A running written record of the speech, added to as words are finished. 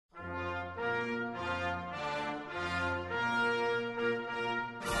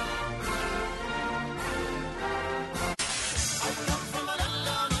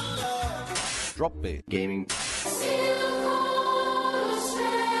Drop Bear Gaming.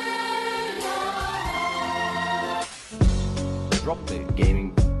 Drop Bear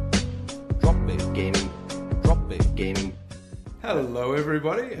Gaming. Drop Bear Gaming. Drop Bear Gaming. Hello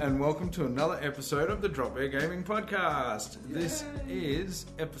everybody and welcome to another episode of the Drop Bear Gaming Podcast. This is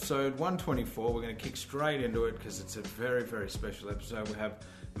episode 124. We're going to kick straight into it because it's a very, very special episode. We have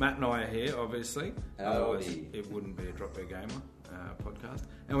Matt and I here, obviously. Otherwise it wouldn't be a Drop Bear Gamer podcast.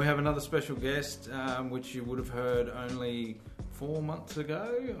 And we have another special guest, which you would have heard only 4 months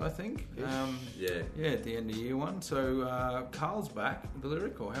ago, I think. Yeah, at the end of year one. So Carl's back, the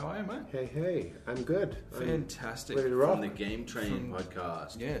Lyrical. How are you, mate? Hey, I'm good. Fantastic. Ready to rock. From the Game Training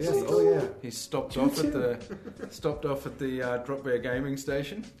Podcast. Yes. Yes. Oh yeah. He stopped off at the Drop Bear Gaming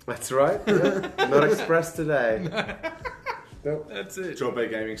station. That's right. Yeah. Not express today. Nope. That's it. Drop Bear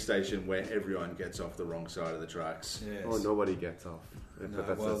Gaming Station where everyone gets off the wrong side of the tracks. Yes. Oh, nobody gets off. No,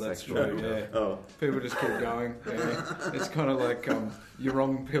 But well, a that's sexual true. order. Yeah. Oh. People just keep going. Yeah. It's kind of like you're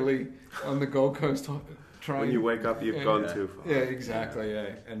wrong, Pilly, on the Gold Coast train. When you wake up, you've gone too far. Yeah, exactly. Yeah,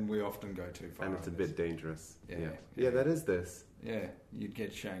 and we often go too far. And it's a bit dangerous. Yeah. Yeah, that is this. Yeah, you'd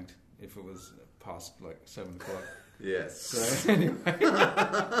get shanked if it was past like 7 o'clock. Yes. So anyway,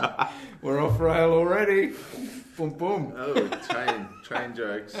 we're off rail already. Boom, boom. Oh, train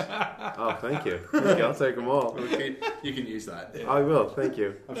jokes. Oh, thank you. Thank you. I'll take them all. You can use that. Yeah. I will. Thank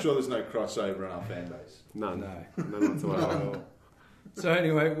you. I'm sure there's no crossover in our fan base. None. No. None whatsoever. Oh. So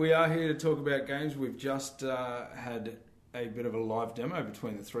anyway, we are here to talk about games. We've just had a bit of a live demo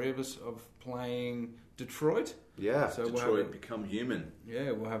between the three of us of playing Detroit. Yeah. So Detroit Become Human.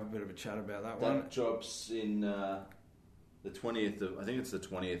 we'll have a bit of a chat about that one. That drops in the 20th of, I think it's the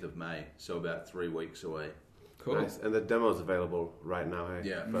 20th of May, so about 3 weeks away. Cool. Nice. And the demo's available right now, hey?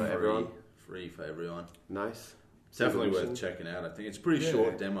 Yeah, For everyone. Free for everyone. Nice. Definitely Resolution. worth checking out. I think it's a pretty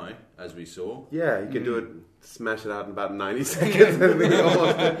short demo, as we saw. Yeah, you can do it, smash it out in about 90 seconds. And be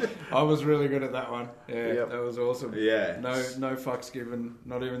almost I was really good at that one. Yeah, Yep. that was awesome. Yeah. No fucks given.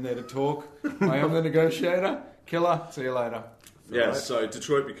 Not even there to talk. I am the negotiator. Killer. See you later. Yeah, Right. so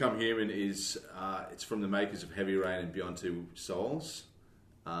Detroit Become Human is it's from the makers of Heavy Rain and Beyond Two Souls,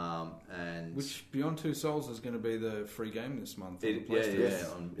 and Which Beyond Two Souls is going to be the free game this month. On the yeah,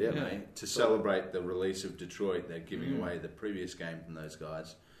 PlayStation. Yeah. May. To celebrate the release of Detroit, they're giving away the previous game from those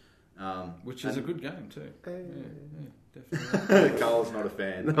guys. Which is a good game too. Hey. Yeah, definitely. Carl's not a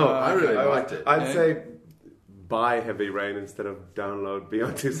fan. No, I really liked it. I'd Yeah. say buy Heavy Rain instead of download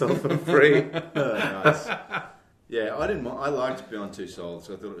Beyond Two Souls for free. Nice. Yeah, I didn't. I liked Beyond Two Souls.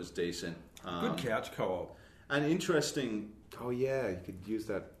 I thought it was decent. Good couch co-op. And interesting. Oh yeah, you could use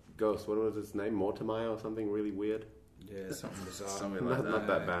that ghost. What was its name? Mortimer or something really weird? Yeah, something bizarre. Something like Not that.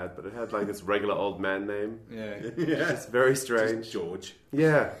 that bad, but it had like this regular old man name. Yeah. Yeah, It's very strange. Just George.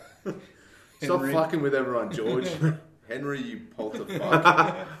 Yeah. Stop Henry. fucking with everyone, George. Henry, you polter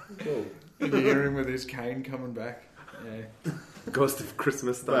fuck. Cool. You hear him with his cane coming back. Yeah. Ghost of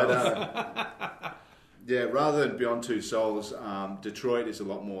Christmas But, style. yeah, rather than Beyond Two Souls, Detroit is a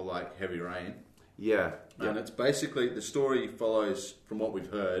lot more like Heavy Rain. Yeah. And it's basically, the story follows, from what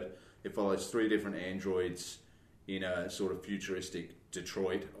we've heard, it follows 3 different androids in a sort of futuristic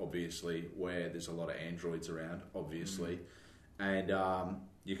Detroit, obviously, where there's a lot of androids around, obviously. And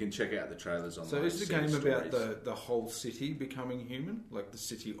you can check out the trailers online. So is the see game about stories. the whole city becoming human? Like the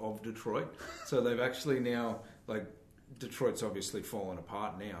city of Detroit? So they've actually now, like, Detroit's obviously fallen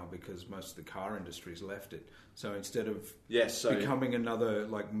apart now because most of the car industry's left it. So instead of Yes, so becoming another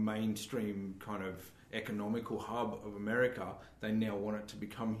like mainstream kind of economical hub of America, they now want it to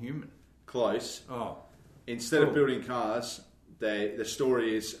become human. close. Oh, Instead Cool. of building cars, the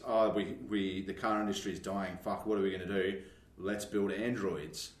story is, the car industry is dying. Fuck, what are we going to do? Let's build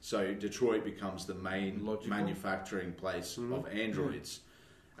androids. So Detroit becomes the main Logical. manufacturing place of androids.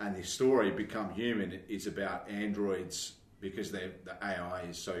 And the story Become Human is about androids because the AI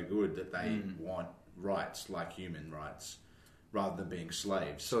is so good that they want rights like human rights rather than being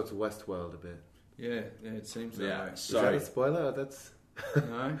slaves. So it's Westworld a bit. yeah, it seems that Yeah, way. Is that a so spoiler? That's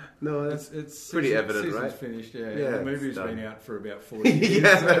No, no. That's it's pretty evident, season's right? finished, yeah. Yeah, The it's movie's done. been out for about 40 years.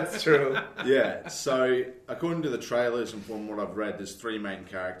 yeah, that's true. yeah, so according to the trailers and from what I've read, there's 3 main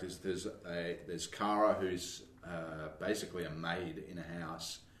characters. There's Kara, who's basically a maid in a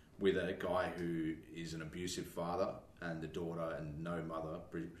house with a guy who is an abusive father and the daughter and no mother,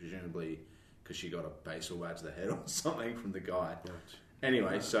 presumably because she got a baseball bat to the head or something from the guy.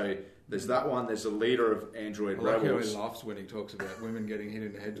 Anyway, so there's that one. There's the leader of Android I like how he Rebels. laughs when he talks about women getting hit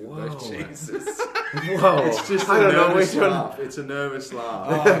in the head with Whoa. baseball bats. Jesus. Whoa. It's just I a don't know nervous which one. laugh. It's a nervous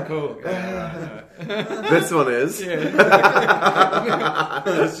laugh. Oh, cool. Yeah, This one is. right.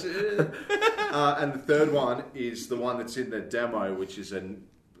 And the third one is the one that's in the demo, which is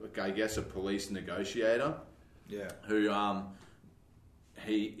a police negotiator. Yeah. Who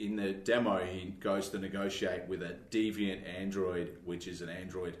he in the demo he goes to negotiate with a deviant android, which is an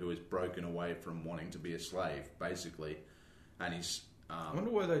android who has broken away from wanting to be a slave, basically, and he's. I wonder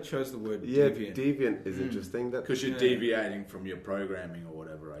why they chose the word Yeah, deviant. deviant is interesting. Because you're deviating from your programming or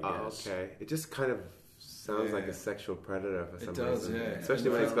whatever, I guess. Okay. It just kind of sounds like a sexual predator for some does, reason. yeah. Especially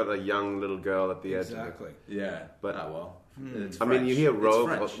when he's got a young little girl at the edge. Exactly. Yeah, But- it's I mean, you French. hear It's Rogue.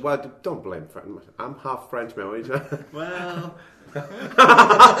 French. Well, don't blame French. I'm half French, man. What are you trying- Well,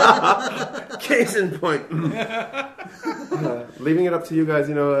 Case in point. Leaving it up to you guys,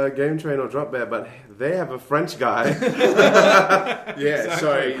 Game Train or Drop Bear, but they have a French guy. yeah.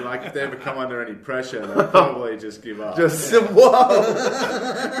 So, like, if they ever come under any pressure, they'll probably just give up. Just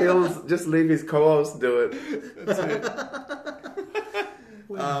whoa. He'll just leave his co-host do it.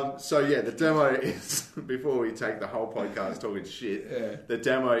 So yeah, the demo is before we take the whole podcast talking shit. Yeah. The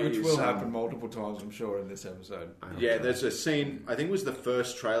demo Which is will happen multiple times, I'm sure, in this episode. Yeah, there's a scene. I think it was the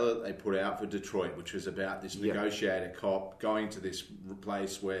first trailer that they put out for Detroit, which was about this Yeah. negotiator cop going to this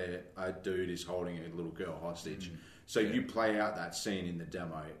place where a dude is holding a little girl hostage. So you play out that scene in the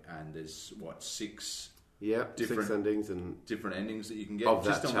demo, and there's six Yeah, Different- 6 endings and different endings that you can get Of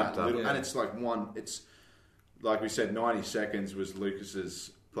just that on chapter. that little, Yeah. and it's like one. It's like we said, 90 seconds was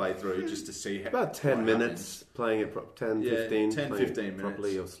Lucas's playthrough just to see how about 10 what minutes happens. playing it, 10, Yeah, 15. 10, playing 15 it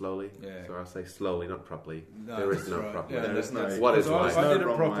properly minutes. or slowly. Yeah. So I'll say slowly, not properly. No, There is that's no right. properly. Yeah, There's no- What is because right? I did No it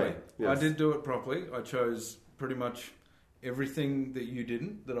wrong properly. way. Yes. I did do it properly. I chose pretty much everything that you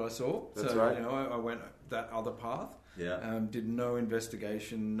didn't, that I saw. That's so, right. I went that other path. Yeah. Did no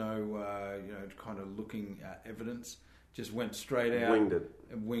investigation, no, kind of looking at evidence. Just went straight out. Winged it.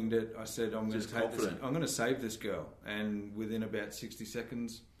 And winged it. I said, I'm going Just to take this. confident. I'm going to save this girl. And within about 60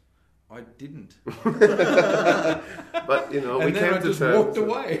 seconds, I didn't. But, we and then came I to just terms. walked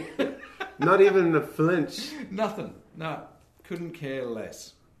away. Not even a flinch. Nothing. No. Couldn't care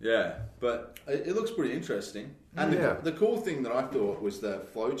less. Yeah, but it looks pretty interesting. And Yeah. the cool thing that I thought was the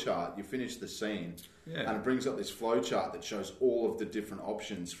flow chart. You finish the scene, Yeah. and it brings up this flow chart that shows all of the different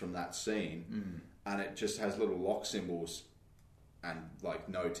options from that scene, and it just has little lock symbols and like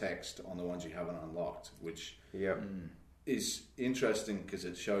no text on the ones you haven't unlocked, which Yeah. is interesting because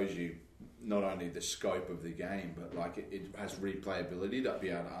it shows you not only the scope of the game, but like it has replayability to be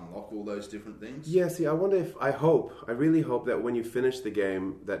able to unlock all those different things. Yeah, see, I really hope that when you finish the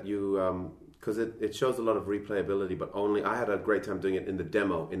game that you, because it shows a lot of replayability, but only, I had a great time doing it in the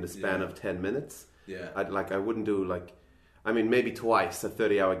demo in the span Yeah. of 10 minutes. Yeah. I wouldn't do maybe twice a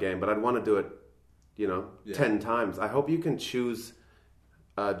 30-hour game, but I'd want to do it, 10 times. I hope you can choose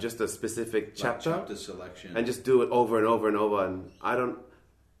just a specific Like chapter selection. and just do it over and over and over. And I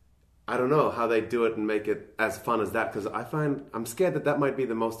don't know how they do it and make it as fun as that, because I'm scared that might be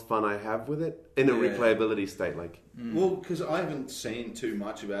the most fun I have with it in a Yeah. replayability state. Well, because I haven't seen too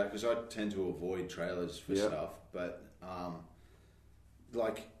much about it, because I tend to avoid trailers for Yeah. stuff. But,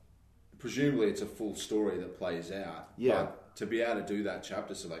 presumably it's a full story that plays out. Yeah. But to be able to do that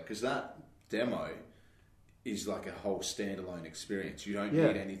chapter select, because that demo is like a whole standalone experience. You don't Yeah.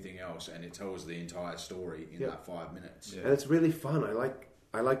 need anything else, and it tells the entire story in Yeah. that 5 minutes. Yeah. And it's really fun. I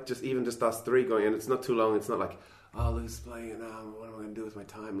like just us three going, and it's not too long. It's not like, oh, Luke's playing it now. What am I going to do with my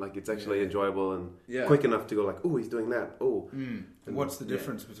time? Like, it's actually enjoyable and Yeah. quick enough to go like, oh, he's doing that. Oh, And what's the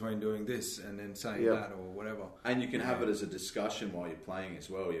difference between doing this and then saying Yeah. that or whatever? And you can have it as a discussion while you're playing as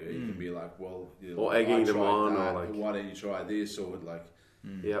well. You can be like, well... Or egging I them tried on, or that, like- why don't you try this? Or like...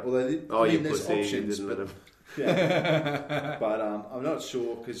 yeah. Well, they did, Oh, you there's pussy! You options, didn't let but him. yeah. But I'm not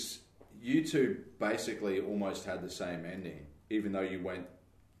sure, because you two basically almost had the same ending, even though you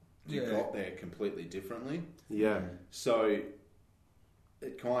Yeah. got there completely differently. Yeah, So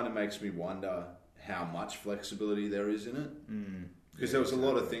it kind of makes me wonder how much flexibility there is in it. Because there was a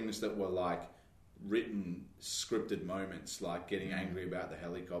lot of things that were like written, scripted moments, like getting angry about the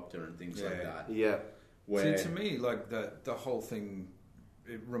helicopter and things like Yeah. that. yeah. Where See, to me, like the whole thing,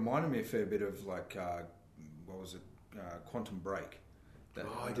 it reminded me a fair bit of like what was it, Quantum Break. That,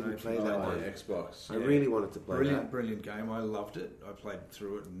 Oh, I don't didn't know if play you that played one. Xbox. I really wanted to play Brilliant, that. brilliant game. I loved it. I played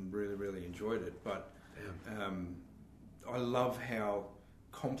through it and really, really enjoyed it. But I love how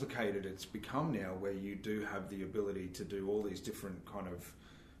complicated it's become now, where you do have the ability to do all these different kind of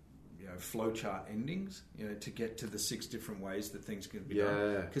flowchart endings, to get to the 6 different ways that things can be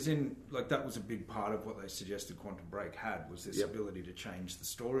done. Yeah. Because that was a big part of what they suggested Quantum Break had, was this ability to change the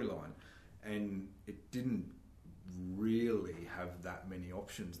storyline, and it didn't really have that many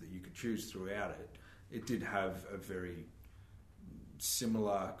options that you could choose throughout it. It did have a very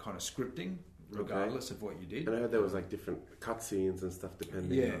similar kind of scripting, regardless of what you did. And I heard there was like different cutscenes and stuff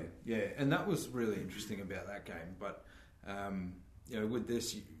depending. Yeah, on... yeah, and that was really interesting about that game. But with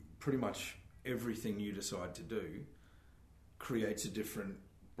this, pretty much everything you decide to do creates a different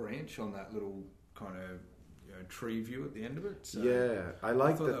branch on that little kind of tree view at the end of it. So yeah, I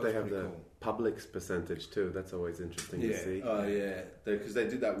like thought that they was have pretty the cool. Publix percentage too. That's always interesting to see. Oh yeah, because they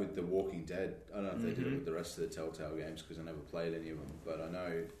did that with The Walking Dead. I don't know if they did Mm-hmm. it with the rest of the Telltale games because I never played any of them. But I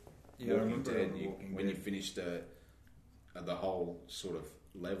know Yeah, I Walking remember Dead. Walking When Dead. you finished the whole sort of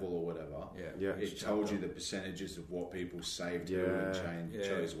level or whatever, Yeah. it told you the percentages of what people saved who Yeah. and Yeah.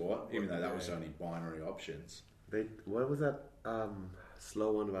 chose what, even though that was Yeah. only binary options. What was that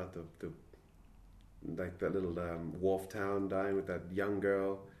slow one about the like that little wharf town dying with that young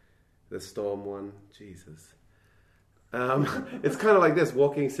girl, the storm one? Jesus. It's kind of like this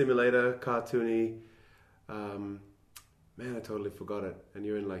walking simulator, cartoony. Man, I totally forgot it. And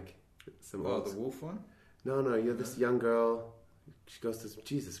you're in like some Oh, old... the wolf one? No, you're this young girl. She goes to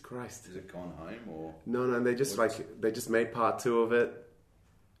Jesus Christ. Is it Gone Home or? No, and they just they just made part 2 of it.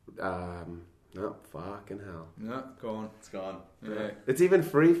 No, fucking hell. No, gone. It's gone. Yeah. It's even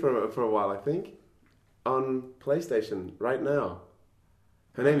free for a while, I think, on PlayStation right now.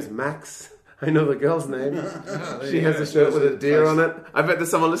 Her name's Max. I know the girl's name. there She you has go. a shirt with a deer on it. I bet there's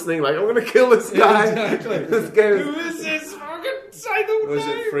someone listening like, I'm going to kill this guy. exactly. This game Who is... is this? Fucking say the Was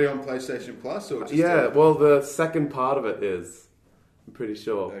name. it free on PlayStation Plus or just? Yeah, well, the second part of it is. I'm pretty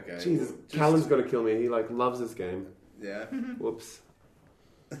sure. Okay, Jesus, well, just- Callum's going to kill me. He loves this game. Yeah. Whoops.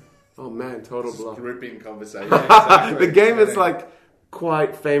 Oh man, total block. Gripping conversation. The game is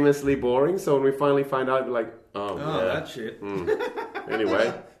quite famously boring, so when we finally find out, we're like, Oh, yeah. that shit.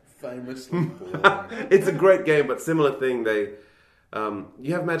 Anyway, Famously boring. it's a great game, but similar thing. They,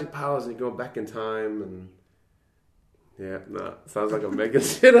 you have magic powers and you go back in time, and sounds like I'm making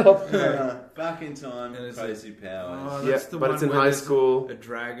shit up. Back in time, And it's crazy powers. Oh, Yeah, that's the but one it's in where high there's school. A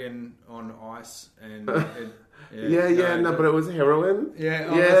dragon on ice and Yeah, but it was heroin. yeah,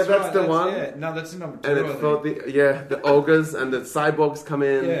 that's right, the one. Yeah. No, that's the number 2. And I it think. felt the ogres and the cyborgs come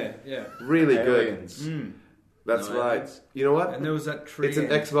in. Yeah. Really Aliens. Mm. That's No, right. aliens. You know what? And there was that tree. It's an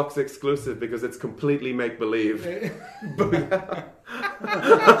Xbox exclusive because it's completely make believe.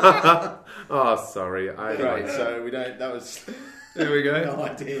 Oh, sorry. Right, so we don't. That was There we go. no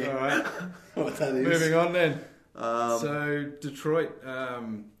idea All right. what that is. Moving on then. So Detroit.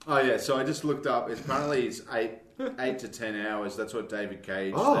 Oh yeah, so I just looked up. Apparently, it's 8 to 10 hours. That's what David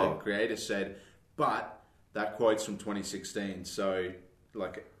Cage, Oh. the creator, said. But that quote's from 2016. So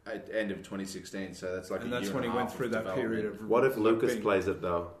at end of 2016. So that's like And a that's year when and he a went half through that period of. What if Lucas being plays it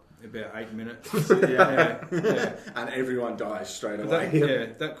though? About 8 minutes. Yeah. yeah. and everyone dies straight But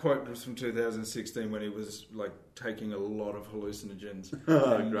away. that quote was from 2016 when he was taking a lot of hallucinogens.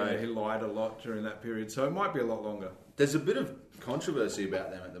 Oh, And, great. he lied a lot during that period, so it might be a lot longer. There's a bit of controversy about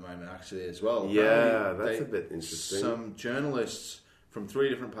them at the moment, actually, as well. Yeah, Apparently, that's a bit interesting. Some journalists from 3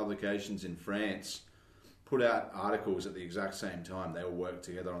 different publications in France put out articles at the exact same time. They all worked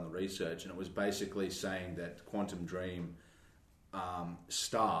together on the research, and it was basically saying that Quantum Dream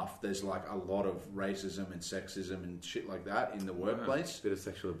staff, there's a lot of racism and sexism and shit like that in the workplace. Bit of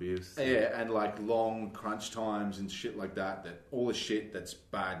sexual abuse. Yeah, and long crunch times and shit like that. That all the shit that's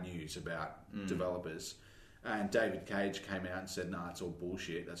bad news about developers. And David Cage came out and said, "Nah, it's all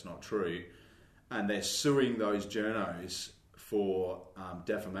bullshit. That's not true." And they're suing those journos for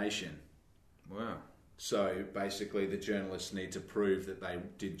defamation. Wow. So basically, the journalists need to prove that they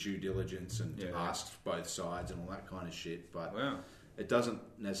did due diligence and asked both sides and all that kind of shit. But Wow. it doesn't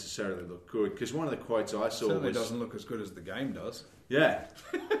necessarily look good because one of the quotes I saw Certainly was, doesn't look as good as the game does. yeah,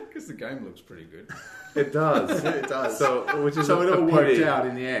 Because the game looks pretty good. It does. it does. So, which is So a it all worked pity. out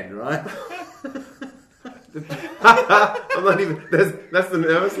in the end, right? I'm not even. That's the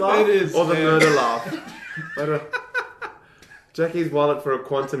nervous laugh, It is, or the yeah. murder laugh. I don't. Jackie's wallet for a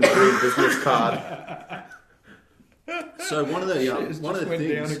Quantum Dream business card. So one of the It's one just of the went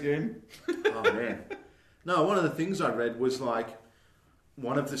down things. again. Oh man, no. One of the things I read was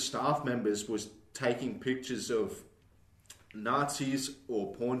one of the staff members was taking pictures of Nazis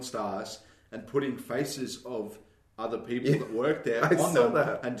or porn stars and putting faces of other people that work there I on saw them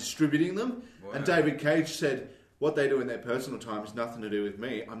that. and distributing them. Wow. And David Cage said, "What they do in their personal time has nothing to do with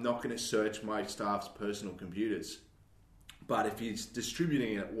me. I'm not going to search my staff's personal computers. But if he's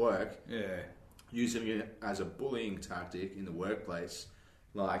distributing it at work, Yeah. using it as a bullying tactic in the workplace,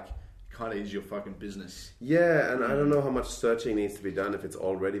 kind of is your fucking business." Yeah, and I don't know how much searching needs to be done if it's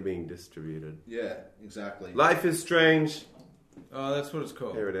already being distributed. Yeah, exactly. Life is Strange. Oh, that's what it's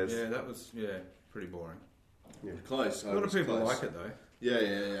called. Here it is. Yeah, that was pretty boring. Close. A lot of people like it though.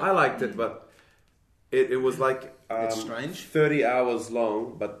 Yeah. I liked it, but It was like It's strange. 30 hours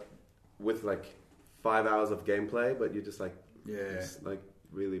long, but with like 5 hours of gameplay. But you're just like just like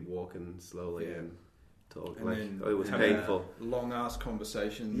really walking slowly and talk. And Like then it was having painful. long ass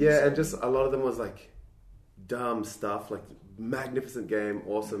conversations. Yeah, and just a lot of them was like dumb stuff, like magnificent game,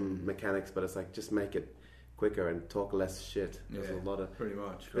 awesome mechanics, but it's like just make it quicker and talk less shit. There's a lot of pretty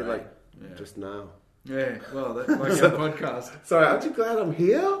much. bit like Yeah. just now. Yeah, well, that's like our podcast. Sorry, aren't you glad I'm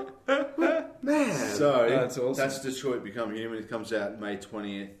here? Man. So That's awesome. That's Detroit Become Human. It comes out May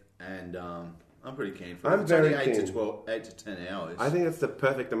 20th, and I'm pretty keen for it. I'm It's very only 8 keen. to 12, 8 to 10 hours. I think it's the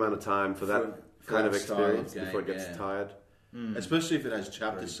perfect amount of time for that kind of that style of experience game, before it gets yeah. tired. especially if it has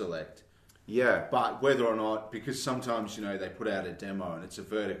chapter select. Yeah. But whether or not, because sometimes they put out a demo and it's a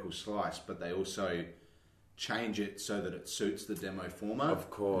vertical slice, but they also change it so that it suits the demo format. Of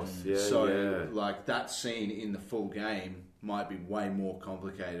course, yeah, So, yeah. like that scene in the full game might be way more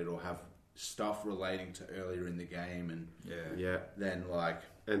complicated or have stuff relating to earlier in the game, and Yeah. then like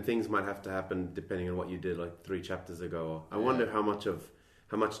And things might have to happen depending on what you did like 3 chapters ago. I wonder how much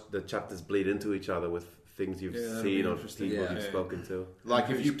the chapters bleed into each other with things you've that'd seen be or interesting. people Yeah. you've spoken to. like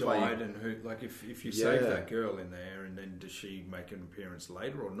Who's if you play. died and who, like if you save that girl in there, and then does she make an appearance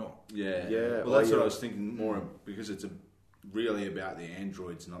later or not? Yeah, Yeah, Well, that's or what I you- was thinking more of, because it's really about the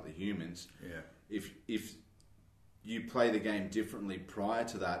androids, not the humans. Yeah. If you play the game differently prior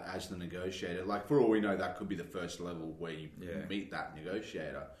to that as the negotiator, like for all we know, that could be the first level where you meet that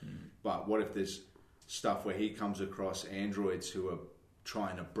negotiator. But what if there's stuff where he comes across androids who are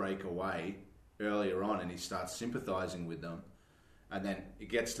trying to break away earlier on, and he starts sympathizing with them, and then it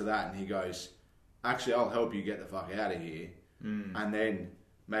gets to that, and he goes, "Actually, I'll help you get the fuck out of here," and then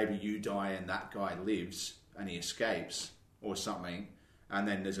maybe you die and that guy lives and he escapes or something. And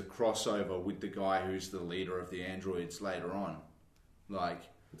then there's a crossover with the guy who's the leader of the androids later on. Like,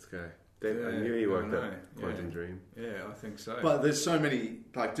 This guy. I Yeah, knew he worked I at know. Quantum Yeah. Dream. Yeah, I think so. but there's so many,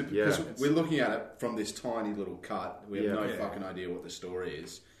 like, because Yeah. we're looking at it from this tiny little cut. We have no Yeah. fucking idea what the story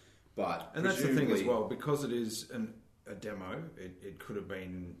is. But and that's the thing as presumably- well, because it is a demo. It could have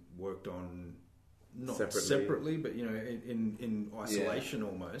been worked on not separately, but in isolation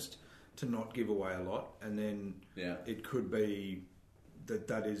almost, to not give away a lot, and then it could be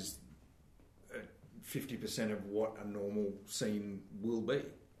that is 50% of what a normal scene will be.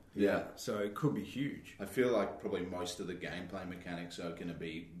 Yeah. So it could be huge. I feel like probably most of the gameplay mechanics are going to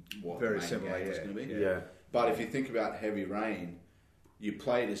be what Very the main similar, game is yeah. going to be. Yeah. But if you think about Heavy Rain, you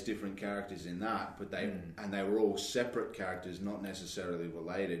played as different characters in that, but they were all separate characters, not necessarily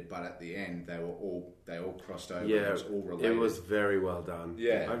related. But at the end, they all crossed over. Yeah, It was all related. it was very well done.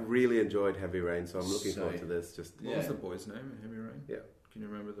 Yeah. I really enjoyed Heavy Rain, so I'm looking So- forward to this. Just What was the boy's name in Heavy Rain? Yeah. Can you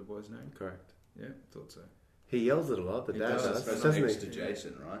remember the boy's name? correct. Yeah, thought so. He yells it a lot. The He dad does, does, Press doesn't X he? to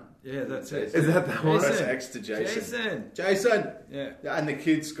Jason, right? Yeah, that's it. Is that the one? Press X to Jason. Jason! Yeah. Yeah, and the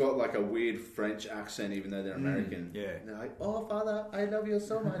kid's got like a weird French accent, even though they're American. Yeah. They're like, "Oh, father, I love you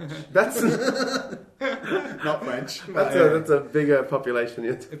so much." That's Not French. that's a bigger population.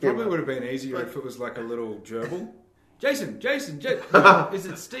 It probably would have been easier if it was like a little gerbil. Jason. Is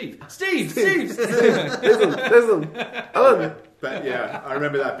it Steve? Steve. Listen, Alan. But yeah, I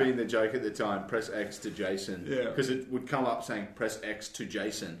remember that being the joke at the time. Press X to Jason. Yeah. Because it would come up saying press X to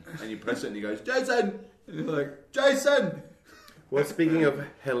Jason. And you press it and he goes, Jason! And you're like, Jason! Well, speaking of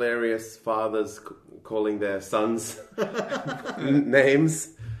hilarious fathers calling their sons names,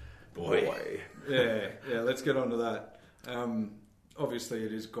 boy. yeah. Let's get on to that. Obviously,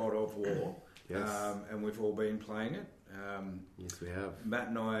 it is God of War. Yes. And we've all been playing it. Yes, we have. Matt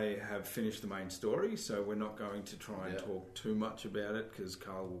and I have finished the main story, so we're not going to try and Yeah. talk too much about it because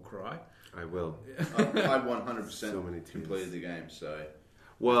Carl will cry. I will. I 100% So many tears. completed the game, so...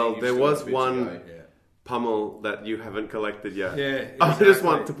 Well, you've there still was got a bit to one go. Yeah. pummel that you haven't collected yet. Yeah, I just exactly.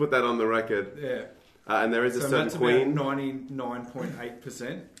 want to put that on the record. Yeah. And there is a So certain Matt's queen. about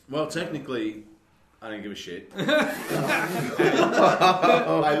 99.8%. Well, technically, I don't give a shit.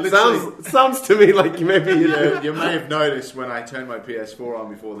 I Sounds to me like maybe you do. You may have noticed when I turned my PS4 on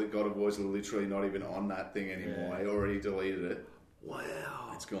before that God of War's literally not even on that thing anymore. Yeah. I already deleted it.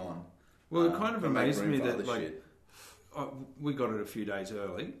 Wow. It's gone. Well, it kind of I make amazed room me for that other like shit. we got it a few days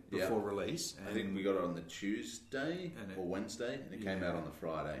early Yeah. before release. I think we got it on the Tuesday And or Wednesday, and it came out on the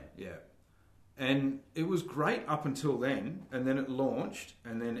Friday. Yeah. And it was great up until then, and then it launched,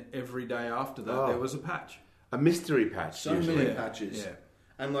 and then every day after that there was a patch. A mystery patch. So usually. many Yeah. patches. Yeah.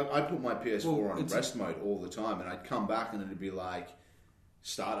 And like I put my PS4 Well, on it's- rest mode all the time, and I'd come back and it'd be like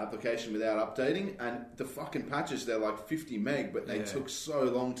start application without updating, and the fucking patches they're like 50 meg, but they Yeah. took so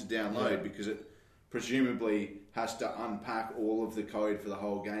long to download Yeah. because it presumably has to unpack all of the code for the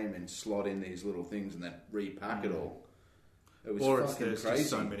whole game and slot in these little things and then repack it all. It was fucking there's crazy. just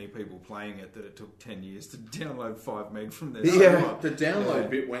so many people playing it that it took 10 years to download 5 meg from their Yeah. server. The download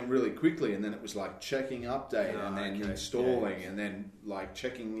bit went really quickly, and then it was like checking update, and then okay. installing, and then like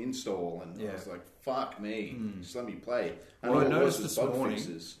checking install, and I was like, "Fuck me, just let me play." And Well, I all it noticed was this bug morning.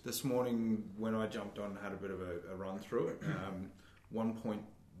 fixes. This morning when I jumped on, had a bit of a run through it.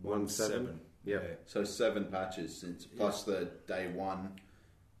 1.17. Yep. So 7 patches since plus the day 1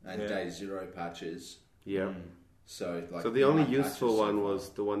 and Yeah. day 0 patches. Yeah. So like So the only 9 useful patches so one far. was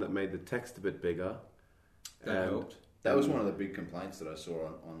the one that made the text a bit bigger. That And- helped. That was one of the big complaints that I saw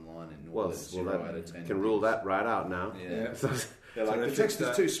online in Well, Norway. 0 out of 10 can rule that right out now. Yeah. So, They're like, they the text fixed is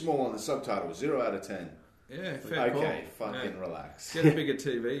that. too small on the subtitle. 0 out of 10. Yeah, fair call. Okay, fucking Yeah. relax. Get a bigger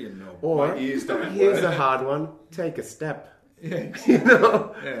TV and knob. or My ears don't here's work. a hard one. Take a step. Yeah. You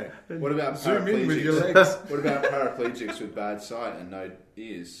know. Yeah. What about Zoom in with your paraplegics? legs. What about paraplegics with bad sight and no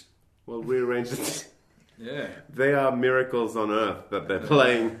ears? Well, rearrange it. Yeah. They are miracles on earth that they're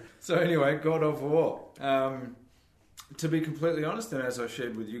playing. So anyway, God of War. To be completely honest, and as I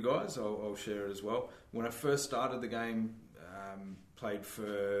shared with you guys, I'll share it as well. When I first started the game, played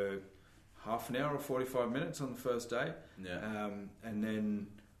for half an hour or 45 minutes on the first day, and then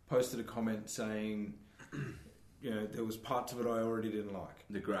posted a comment saying, there was parts of it I already didn't like.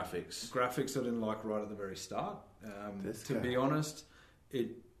 The graphics. Graphics I didn't like right at the very start. This To guy. be honest, it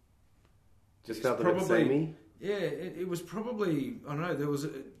Just It's felt a bit probably- samey. Yeah, it was probably, I don't know, there was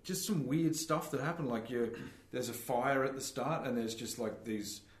just some weird stuff that happened. Like there's a fire at the start and there's just like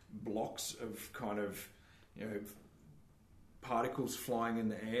these blocks of kind of, particles flying in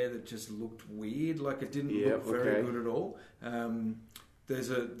the air that just looked weird. Like it didn't look very good at all. There's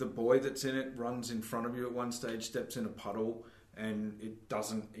the boy that's in it runs in front of you at one stage, steps in a puddle, and it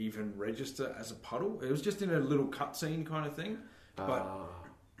doesn't even register as a puddle. It was just in a little cutscene kind of thing. But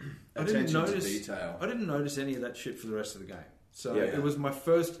I didn't Attention to notice detail. I didn't notice any of that shit for the rest of the game. So Yeah. it was my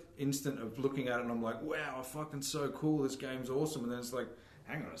first instant of looking at it and I'm like, wow, fucking so cool, this game's awesome. And then it's like,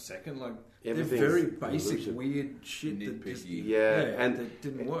 hang on a second, like they're Everything's very basic, illusion. weird shit that just Nitpicky. And that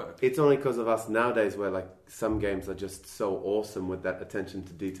didn't work. it's only because of us nowadays where like some games are just so awesome with that attention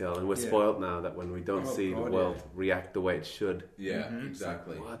to detail, and we're Yeah. spoiled now that when we don't Oh, see God, the world react the way it should. Yeah, Mm-hmm.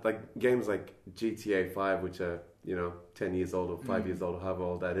 exactly. What? Like games like GTA 5, which are 10 years old or 5 years old or however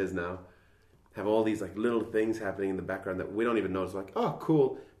old that is now, have all these like little things happening in the background that we don't even notice. Like, oh,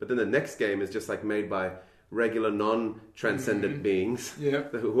 cool. But then the next game is just like made by regular non-transcendent beings. Yeah.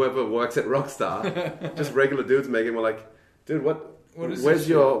 Whoever works at Rockstar, just regular dudes making it. We're like, dude, What is where's this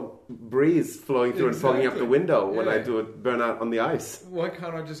your breeze flowing through and fogging up the Exactly. window when I Yeah. do a burnout on the ice? Why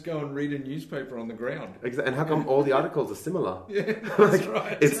can't I just go and read a newspaper on the ground? And how come all the articles are similar? Yeah, that's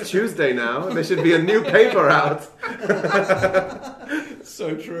right. It's Tuesday now, and there should be a new paper out.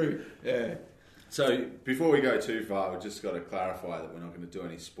 So true. Yeah. So before we go too far, we've just got to clarify that we're not going to do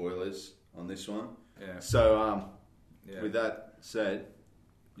any spoilers on this one. Yeah. So Yeah. with that said,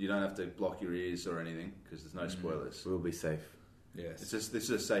 you don't have to block your ears or anything because there's no spoilers. We'll be safe. Yes. It's just this is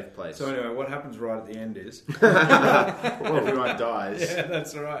a safe place. So anyway, what happens right at the end is Everyone dies. yeah,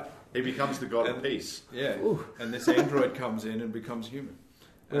 that's right. He becomes the god of peace. Yeah, and this android comes in and becomes human.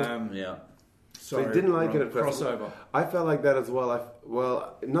 Yeah. So you didn't like it wrong. at first. Crossover. I felt like that as well.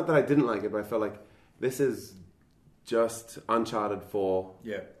 Well, not that I didn't like it, but I felt like this is just Uncharted 4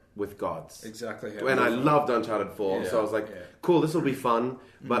 Yeah, with gods. exactly. How And it I is. loved Uncharted 4, Yeah. so I was like, Yeah. cool, this will be fun,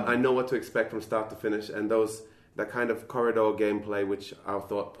 but I know what to expect from start to finish. And that kind of corridor gameplay, which I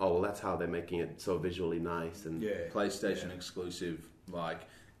thought, oh, well, that's how they're making it so visually nice and Yeah, PlayStation exclusive, like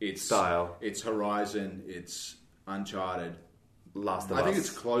it's style. It's Horizon, it's Uncharted. Last of I Us. think it's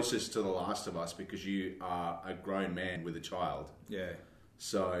closest to The Last of Us because you are a grown man with a child. yeah,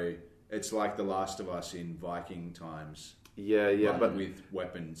 So it's like The Last of Us in Viking times. yeah, but with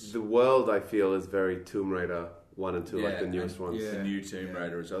weapons. the world I feel is very Tomb Raider 1 and 2, like the newest and ones. Yeah. The new Tomb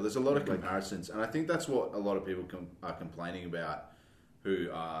Raider as well. There's a lot of comparisons, and I think that's what a lot of people are complaining about, who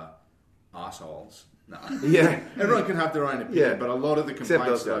are assholes. No. Yeah. Everyone can have their own opinion, Yeah. but a lot of the Except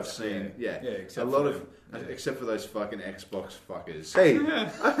complaints those that I've guys. seen, Yeah, except a lot for of, them. Yeah. except for those fucking Xbox fuckers. Hey,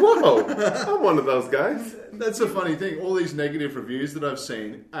 whoa, I'm one of those guys. That's the funny thing. All these negative reviews that I've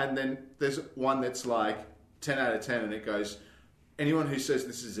seen, and then there's one that's like 10 out of 10, and it goes, anyone who says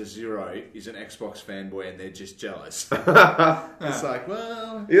this is a 0 is an Xbox fanboy and they're just jealous. It's like,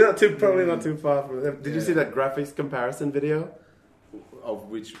 well... You're probably not too far from it. Did you see that graphics comparison video? Of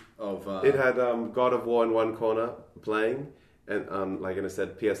which... of It had God of War in one corner playing, and and it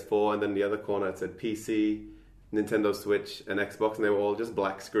said PS4, and then the other corner it said PC, Nintendo Switch and Xbox, and they were all just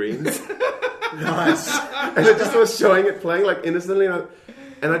black screens. Nice. And it just was showing it playing like innocently.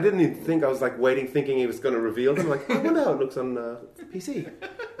 And I didn't even think, I was like waiting, thinking he was going to reveal them. Like, I wonder how it looks on PC.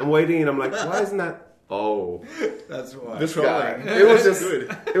 I'm waiting and I'm like, why isn't that? Oh, That's why. this Trolling. guy. It was That's just,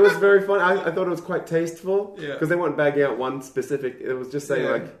 good. it was very fun. I thought it was quite tasteful. Yeah. Because they weren't bagging out one specific, it was just saying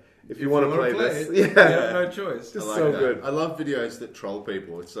Yeah. like, if you want to play this. it, Yeah. you have no choice. Just I like so that. good. I love videos that troll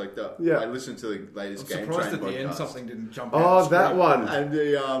people. It's like that. Yeah. I listened to the latest I'm Game surprised Train at the end podcast. something didn't jump out. Oh, the that screen. one. And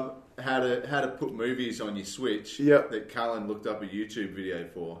the how to put movies on your Switch. Yep. That Callan looked up a YouTube video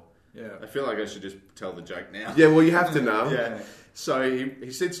for. Yeah. I feel like I should just tell the joke now. Yeah, well, you have to now. Yeah. So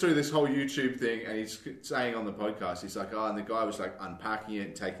he sits through this whole YouTube thing, and he's saying on the podcast, he's like, and the guy was like unpacking it,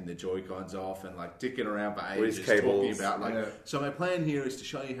 and taking the Joy-Cons off, and like dicking around for With his ages, cables. talking about like, Yeah. so my plan here is to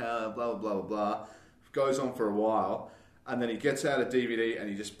show you how blah blah blah blah blah. Goes on for a while, and then he gets out a DVD and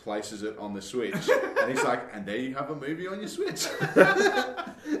he just places it on the Switch, and he's like, and there you have a movie on your Switch.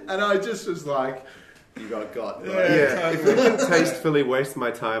 And I just was like, you got right? Yeah, if you can tastefully waste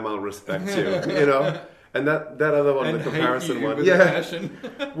my time, I'll respect you. You know, and that other one, And the hate comparison you one, with yeah, passion.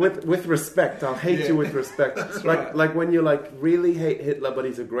 with respect, I'll hate you with respect. Like when you like really hate Hitler, but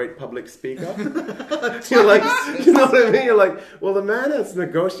he's a great public speaker. You're like, you know what I mean? You're like, well, the man has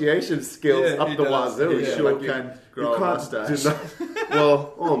negotiation skills Yeah, up he the does. wazoo. Yeah, Sure, like you can grow a can't mustache. do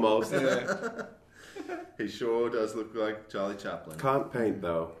well, almost. Yeah. He sure does look like Charlie Chaplin. Can't paint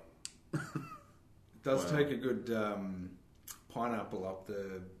though. Does Wow. take a good pineapple up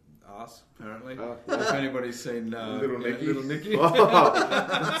the arse, apparently. Oh, If anybody's seen Little Nicky. Little Nicky. Oh,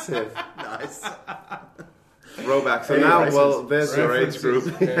 that's it. Nice. Throwback. So Hey, now, races. well, there's your age References.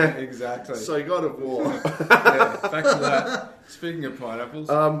 group. Yeah, exactly. So God of War. Yeah, back to that. Speaking of pineapples,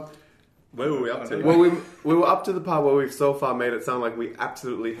 Where were we up to? Well, we were up to the part where we've so far made it sound like we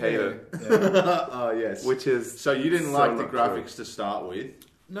absolutely hate it, yeah. Oh yes. which is So you didn't so like the not true. graphics to start with.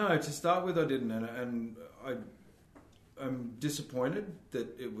 No, to start with, I didn't, and I'm disappointed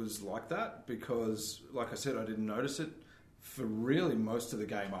that it was like that because, like I said, I didn't notice it for really most of the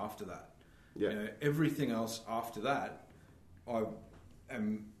game after that. Yeah. You know, everything else after that, I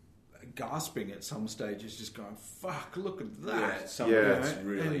am gasping at some stages, just going, "Fuck! Look at that!" Some Yeah. of it's You know,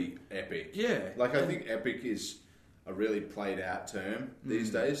 really epic. Yeah, Like I think epic is a really played out term these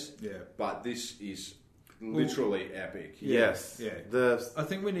days. Yeah. But this is literally epic. Yes. Yeah. The I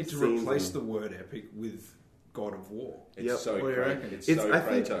think we need to scenes replace and- the word epic with God of War. It's Yep. so What do you great. reckon? It's It's- so I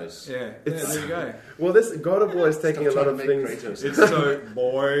think- Kratos. Yeah, It's- there you go. well, this God of War is taking a Stop lot trying of to make things. Kratos. It's so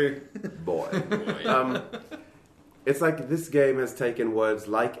boy. Boy. It's like this game has taken words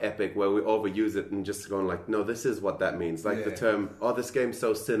like epic, where we overuse it and just going like, no, this is what that means. Like the Yeah. term, oh, this game's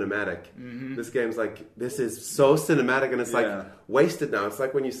so cinematic. This game's like, this is so cinematic, and it's Yeah. like wasted now. It's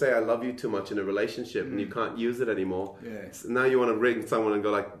like when you say I love you too much in a relationship and you can't use it anymore. Yeah. So now you want to ring someone and go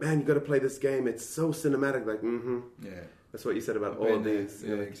like, man, you got to play this game. It's so cinematic. Like, Yeah. That's what you said about all Been of there. these. Yeah,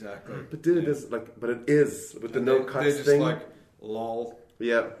 You're like, exactly. but dude, Yeah. there's like, but it is with the And no they're cuts just thing. like, lol.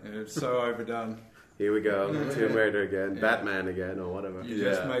 Yeah, And it's so overdone. here we go. Tomb Raider again, Batman again, or whatever. You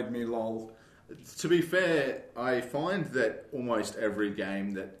Yeah. just made me lol. To be fair, I find that almost every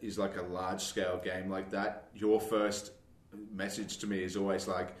game that is like a large scale game like that, your first message to me is always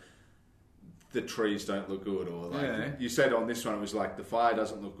like, the trees don't look good, or like Yeah. you said on this one, it was like the fire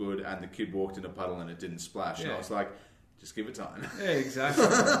doesn't look good, and the kid walked in a puddle and it didn't splash. And Yeah. I was like, just give it time. Yeah, exactly.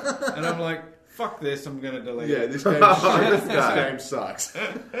 And I'm like, fuck this, I'm going to delete Yeah, it. this game, This this guy. game sucks.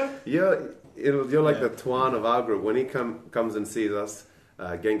 You're like Yeah. the Tuan of our group. When he comes and sees us,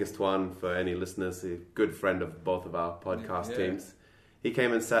 Genghis Tuan, for any listeners, a good friend of both of our podcast Yeah. teams, he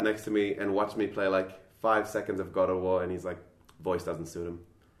came and sat next to me and watched me play like 5 seconds of God of War, and he's like, voice doesn't suit him.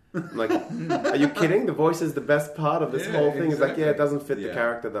 I'm like, are you kidding? The voice is the best part of this Yeah, whole thing. He's like, exactly. yeah, it doesn't fit the Yeah.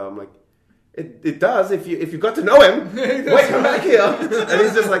 character though. I'm like, it does if you got to know him. Wait, come back here. And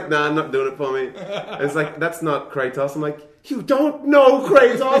he's just like, nah, I'm not doing it for me. And it's like, that's not Kratos. I'm like, you don't know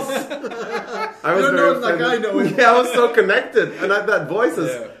Kratos. I was You don't very know him like offended. I know him. Yeah, I was so connected, and that voice is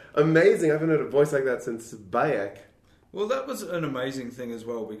Yeah. amazing. I haven't heard a voice like that since Bayek. Well, that was an amazing thing as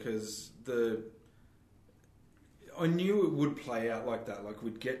well because I knew it would play out like that. Like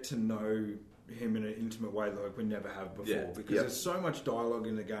we'd get to know him in an intimate way like we never have before Yeah. because Yep. there's so much dialogue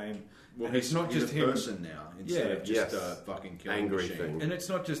in the game. Well, and it's not he's just a him. person now instead Yeah. of just Yes. a fucking killing Angry machine. thing. And it's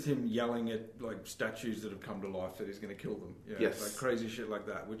not just him yelling at like statues that have come to life that he's going to kill them. You know, Yes. like crazy shit like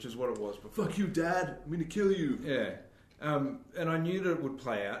that, which is what it was before. Fuck you, Dad! I'm gonna kill you. Yeah, and I knew that it would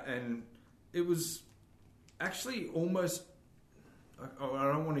play out, and it was actually almost.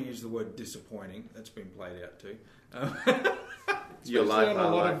 I don't want to use the word disappointing. That's been played out too. Your Especially life, on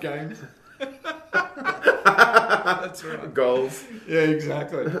our a lot life. of games. That's right. Goals. Yeah,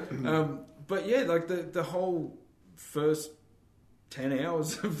 exactly. But yeah, like the whole first 10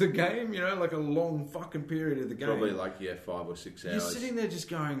 hours of the game, like a long fucking period of the game. Probably like 5 or 6 hours. You're sitting there just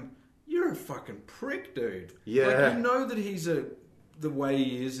going, you're a fucking prick, dude. Yeah. Like, you know that he's the way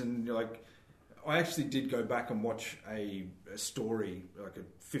he is, and you're like, I actually did go back and watch a story, like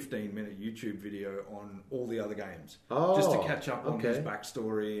a 15-minute YouTube video on all the other games, just to catch up on his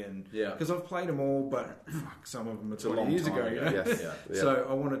backstory, and because I've played them all, but fuck, some of them are 20 years ago. Yes. So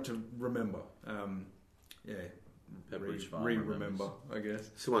I wanted to remember. Pepperidge Farm remember, I guess.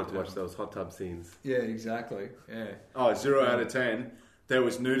 Just wanted to watch those hot tub scenes. Yeah, exactly. Yeah. Oh, 0 out of 10. There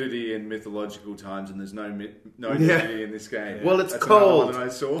was nudity in mythological times, and there's no nudity in this game. Well, it's That's cold. another one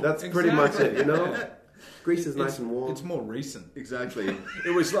that I saw. That's pretty much it, you know? Yeah. Greece is nice and warm. It's more recent. Exactly.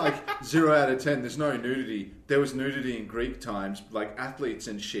 It was like 0 out of 10. There's no nudity. There was nudity in Greek times, like athletes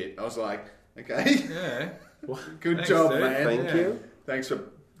and shit. I was like, okay, Yeah. good Thanks, job, dude. man. Thank you. Thanks for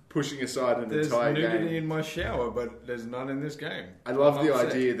pushing aside an There's entire nudity game. in my shower, but there's none in this game. I love I'm the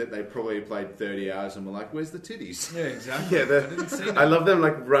upset. idea that they probably played 30 hours and were like, where's the titties? Yeah, exactly. Yeah, I didn't see that. I love them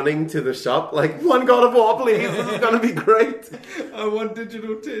like running to the shop, like, one God of War, please, this is going to be great. I want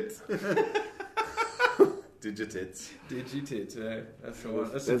digital tits. Digitits. Digi-tits, yeah. That's the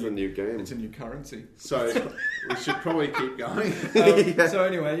one. That's There's a new game. It's a new currency. So we should probably keep going. So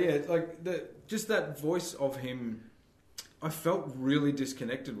anyway, yeah, like just that voice of him, I felt really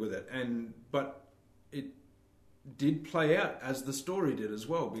disconnected with it, but it did play out as the story did as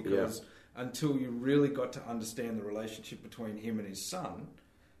well, because until you really got to understand the relationship between him and his son,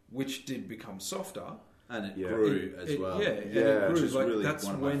 which did become softer. And it grew as well. Yeah, and it which grew. is Like, really that's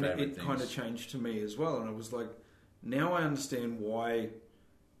one of my when favourite it kind of things. changed to me as well, and I was like, now I understand why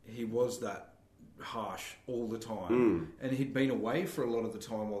he was that harsh all the time, and he'd been away for a lot of the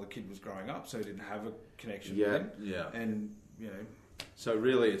time while the kid was growing up, so he didn't have a connection with him. Yeah. And So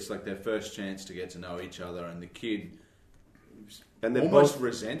really, it's like their first chance to get to know each other, and the kid And they almost both,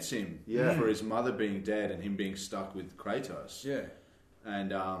 resents him for his mother being dead and him being stuck with Kratos. yeah,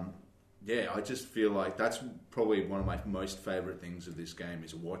 And I just feel like that's probably one of my most favourite things of this game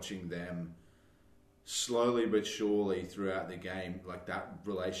is watching them slowly but surely throughout the game, like that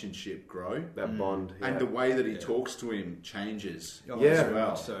relationship grow. that bond. And the way that he talks to him changes Oh, Yeah. very well.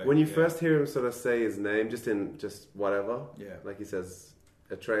 much so, When you yeah. first hear him sort of say his name, just whatever, Yeah. like he says,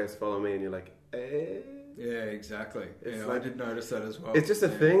 Atreus, follow me, and you're like, eh? Yeah, exactly. It's Yeah, like- I did notice that as well. It's just a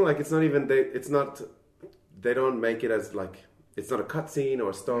thing, like it's not even, they don't make it as like, it's not a cutscene or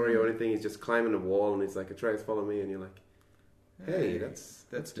a story or anything, he's just climbing a wall and he's like, Atreus, follow me, and you're like, hey,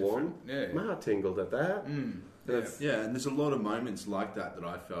 that's warm. different. Yeah. My heart tingled at that. That's, Yeah, and there's a lot of moments like that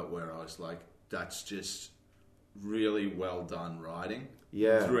I felt where I was like, that's just really well done writing.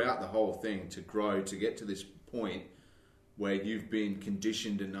 Yeah. Throughout the whole thing to grow, to get to this point where you've been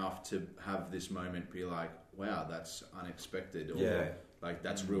conditioned enough to have this moment be like, wow, that's unexpected. Or Yeah. like,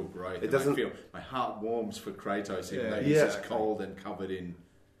 that's real growth. It And doesn't- I feel my heart warms for Kratos, even Yeah, though he's just exactly. cold and covered in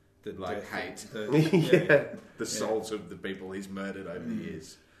like death- hate. yeah. The souls of the people he's murdered over the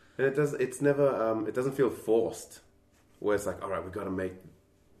years. And it's never, it doesn't feel forced, where it's like, all right, we got to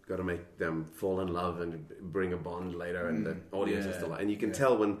make them fall in love and bring a bond later, and the audience is still like, and you can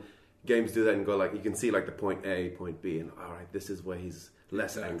tell when games do that and go like, you can see like the point A, point B, and all right, this is where he's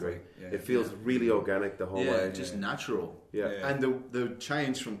less angry. Yeah. It feels really organic the whole way. Just natural. Yeah. And the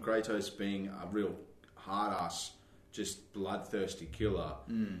change from Kratos being a real hard ass, just bloodthirsty killer,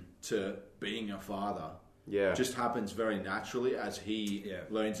 to being a father, Yeah. just happens very naturally as he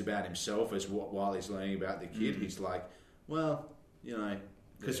learns about himself. While he's learning about the kid, he's like, well,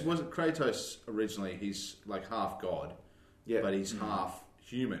 because wasn't Kratos originally? He's like half god, but he's half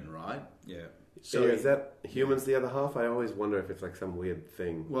human, right? Yeah. So is that humans the other half? I always wonder if it's like some weird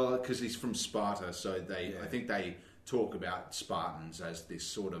thing. Well, because he's from Sparta, so I think they talk about Spartans as this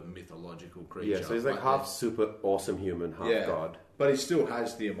sort of mythological creature. Yeah, so he's like half super awesome human, half god. But he still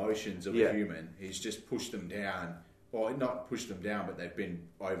has the emotions of Yeah. a human. He's just pushed them down. Well, not pushed them down, but they've been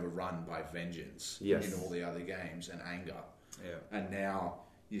overrun by vengeance Yes. in all the other games and anger. Yeah. And now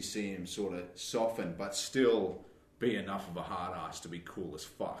you see him sort of soften, but still be enough of a hard ass to be cool as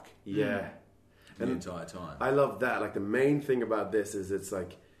fuck Yeah. the entire time. I love that. Like the main thing about this is it's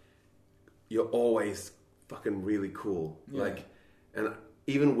like you're always fucking really cool. Yeah. Like, and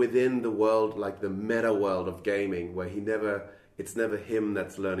even within the world, like the meta world of gaming, where it's never him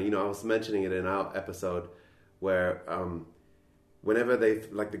that's learning. I was mentioning it in our episode where whenever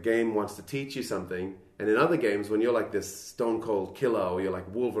the game wants to teach you something, and in other games when you're like this stone cold killer or you're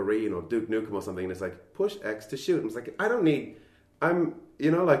like Wolverine or Duke Nukem or something, and it's like push X to shoot. And it's like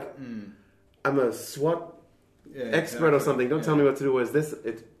I'm a SWAT expert or something. Don't tell me what to do. Whereas this,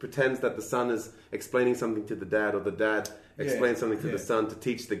 it pretends that the son is explaining something to the dad, or the dad explains something to the son to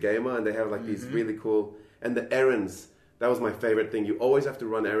teach the gamer, and they have like these really cool... And the errands, that was my favorite thing. You always have to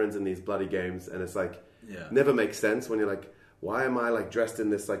run errands in these bloody games, and it's like, never makes sense when you're like, why am I like dressed in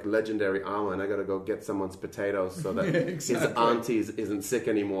this like legendary armor and I gotta go get someone's potatoes so that his auntie isn't sick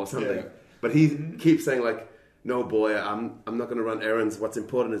anymore or something. Yeah. But he keeps saying like, no boy, I'm not gonna run errands. What's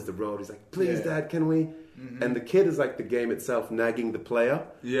important is the road. He's like, please Dad, can we? And the kid is like the game itself nagging the player.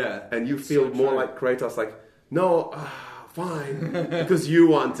 Yeah. And you feel more like Kratos, like, no, fine, because you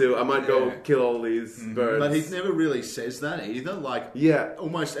want to. I might go kill all these birds. But he never really says that either. Like,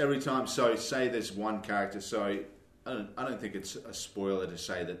 almost every time. So, say there's one character. So, I don't think it's a spoiler to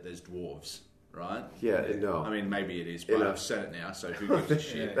say that there's dwarves, right? Yeah, no. I mean, maybe it is, but I've said it now, so who gives a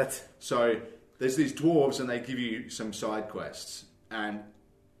shit? So, there's these dwarves, and they give you some side quests, and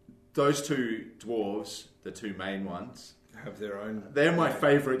those two dwarves, the two main ones, have their own. They're my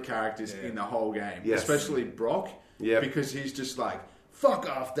favourite characters in the whole game, especially Brock. Yeah, because he's just like, fuck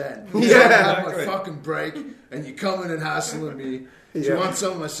off then. I have my fucking break, and you're coming and hassling me. Do you want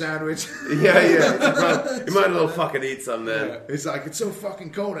some of my sandwich? You might as well fucking eat some then. It's like, it's so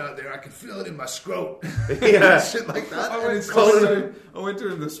fucking cold out there, I can feel it in my scrot. Shit like that. I went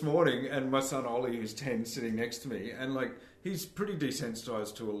to him this morning, and my son Ollie, who's 10, sitting next to me, and like, he's pretty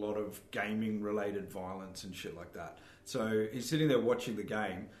desensitized to a lot of gaming related violence and shit like that. So he's sitting there watching the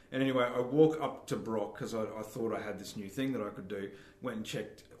game, and anyway, I walk up to Brock because I thought I had this new thing that I could do. Went and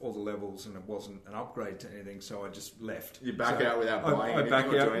checked all the levels, and it wasn't an upgrade to anything, so I just left. You back out without buying anything? I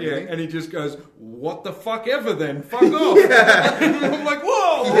back out, and he just goes, "What the fuck ever then? Fuck off!" I'm like,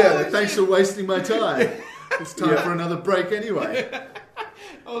 "Whoa!" Yeah, thanks for wasting my time. It's time for another break anyway.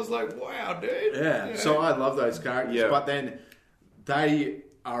 I was like, "Wow, dude!" Yeah. So I love those characters, but then they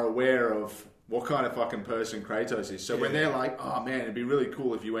are aware of what kind of fucking person Kratos is. So when they're like, oh man, it'd be really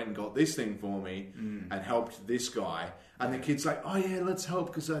cool if you went and got this thing for me and helped this guy. And the kid's like, oh yeah, let's help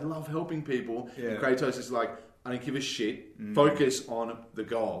because I love helping people. Yeah. And Kratos is like, I don't give a shit. Focus on the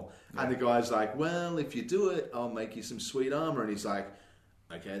goal. Yeah. And the guy's like, well, if you do it, I'll make you some sweet armor. And he's like,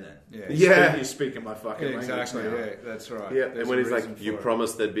 okay then. You're speaking my fucking language now. Yeah, that's right. Yeah. And when he's like, you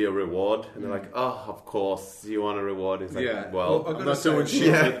promised there'd be a reward. And they're like, oh, of course, you want a reward. He's like, well I'm not doing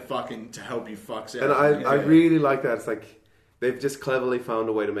shit fucking to help you fucks out. And I really like that. It's like, they've just cleverly found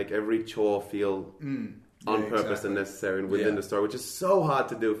a way to make every chore feel on purpose and necessary and within the story, which is so hard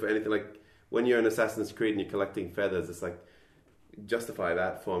to do for anything. Like, when you're in Assassin's Creed and you're collecting feathers, it's like, justify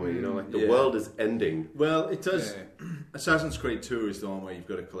that for me, you know, like the world is ending. Well, it does. Assassin's Creed 2 is the one where you've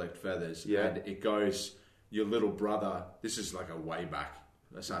got to collect feathers, and it goes, your little brother, this is like a way back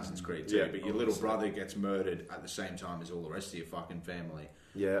Assassin's Creed 2, but your little brother gets murdered at the same time as all the rest of your fucking family.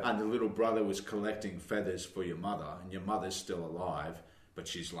 Yeah. And the little brother was collecting feathers for your mother, and your mother's still alive, but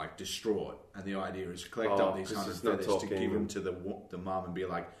she's like distraught. And the idea is collect all these 100 feathers to give them to the mum and be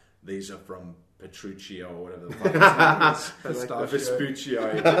like, these are from Petruccio or whatever the fuck his name is.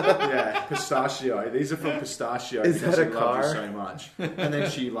 Vespuccio. Pistachio. These are from Pistachio because he loves you so much. And then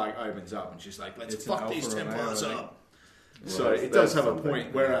she like opens up and she's like, let's fuck these Templars up. So it does have a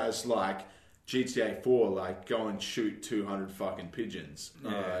point. Whereas like GTA 4, like go and shoot 200 fucking pigeons.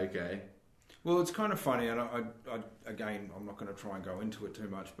 Okay. Well, it's kind of funny, and I again, I'm not going to try and go into it too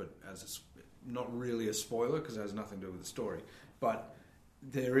much, but as not really a spoiler because it has nothing to do with the story. But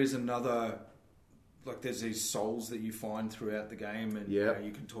there is another, like there's these souls that you find throughout the game, and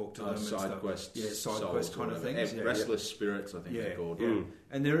you can talk to them. Side quests. Side quest kind of things. Restless spirits, I think they're called.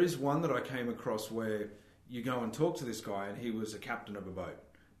 And there is one that I came across where you go and talk to this guy, and he was a captain of a boat.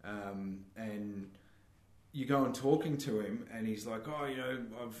 And you go and talking to him, and he's like, oh,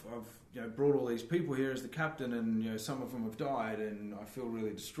 I've brought all these people here as the captain, and some of them have died, and I feel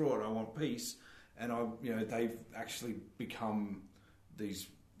really distraught. I want peace, and they've actually become these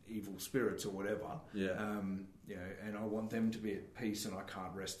evil spirits or whatever. And I want them to be at peace, and I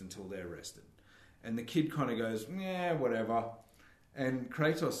can't rest until they're rested. And the kid kind of goes, yeah, whatever. And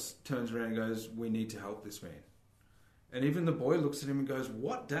Kratos turns around and goes, we need to help this man. And even the boy looks at him and goes,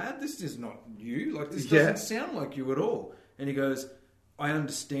 what, Dad? This is not you. Like, this doesn't sound like you at all. And he goes, I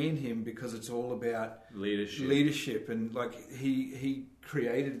understand him because it's all about leadership. And, like, he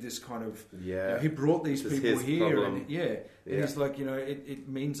created this kind of... he brought these people here. And, and he's like, it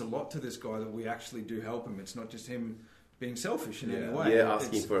means a lot to this guy that we actually do help him. It's not just him being selfish in any way.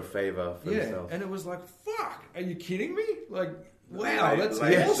 Asking for a favour for himself. And it was like, fuck, are you kidding me? Like, wow, that's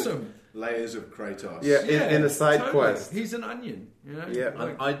awesome. Layers of Kratos. In a side quest. He's an onion.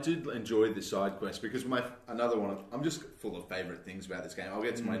 I did enjoy the side quest because another one. I'm just full of favourite things about this game. I'll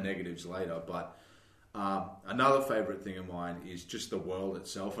get to my negatives later, but Another favourite thing of mine is just the world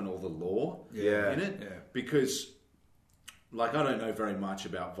itself and all the lore Yeah. in it. Yeah. Because, like, I don't know very much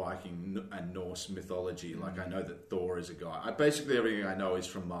about Viking and Norse mythology. Like, I know that Thor is a guy. Basically, everything I know is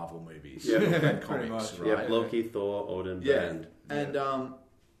from Marvel movies Yeah. and Pretty comics, much. right? Yeah, Loki, Thor, Odin, Yeah, Brand. and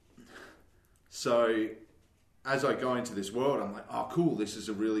so as I go into this world, I'm like, oh, cool! This is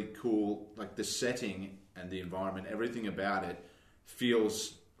a really cool, like the setting and the environment, everything about it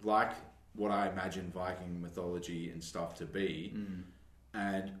feels like what I imagine Viking mythology and stuff to be,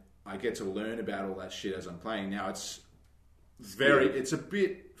 and I get to learn about all that shit as I'm playing. Now it's it's a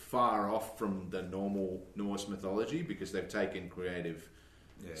bit far off from the normal Norse mythology because they've taken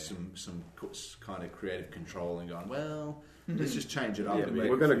some kind of creative control and gone, well, let's just change it up Yeah, a bit.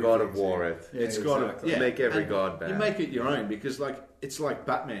 we're going to God of War it. It's exactly. got to Make every god bad. You make it your own because, like, it's like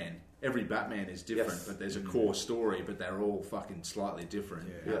Batman. Every Batman is different, Yes. but there's a core story, but they're all fucking slightly different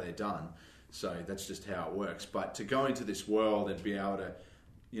how Yeah. they're done. So that's just how it works. But to go into this world and be able to,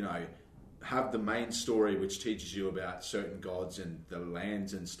 you know, have the main story which teaches you about certain gods and the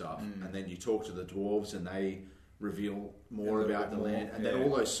lands and stuff, and then you talk to the dwarves and they reveal more A little about bit the more, land, and yeah. then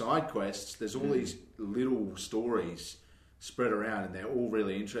all those side quests. There's all these little stories spread around, and they're all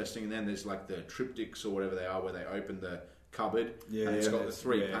really interesting. And then there's like the triptychs or whatever they are, where they open the cupboard and it's got the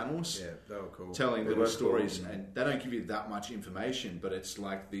three panels Yeah, they were cool. telling They little were stories, cool. and they don't give you that much information, but it's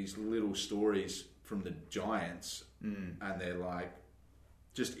like these little stories from the giants, and they're like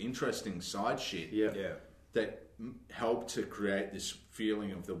just interesting side shit Yeah. Yeah. that help to create this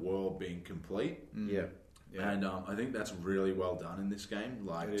feeling of the world being complete. Yeah. Yeah. And I think that's really well done in this game,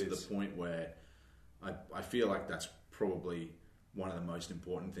 like It to is. the point where I feel like that's probably one of the most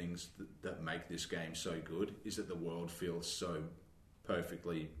important things that make this game so good, is that the world feels so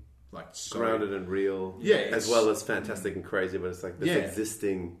perfectly like so Grounded and real. Yeah, As it's- well as fantastic and crazy, but it's like this Yeah.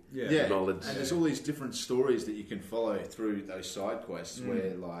 existing Yeah. knowledge. And there's all these different stories that you can follow through those side quests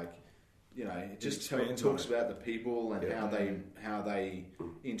where, like, you know, it just expands talks on it. about the people and how they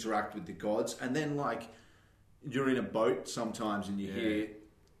interact with the gods. And then, like, you're in a boat sometimes and you hear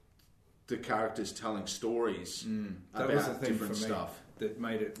the characters telling stories That about was the thing different for me stuff. that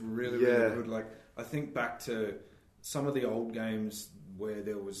made it really, Yeah. really good. Like, I think back to some of the old games where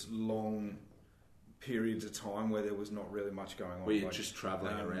there was long periods of time where there was not really much going on. Where you're like, just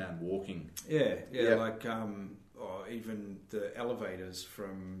travelling around, walking. yeah, like or even the elevators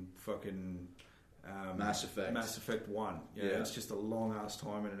from fucking Mass Effect. Mass Effect 1. You know, Yeah. it's just a long ass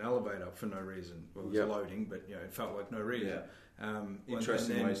time in an elevator for no reason. Well, it was Yep. loading, but you know, it felt like no reason. Yeah. And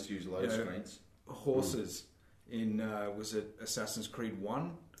Interesting then, ways to use load you know, screens. Horses in was it Assassin's Creed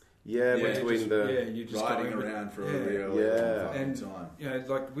 1? Yeah, Yeah, between just, the... you just Riding going, around for yeah. a really Yeah. long fucking and time. you know,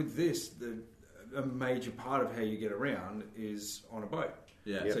 like with this, a major part of how you get around is on a boat.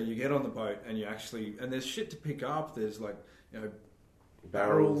 Yeah. So you get on the boat and you actually, and there's shit to pick up. There's like, you know, Barrels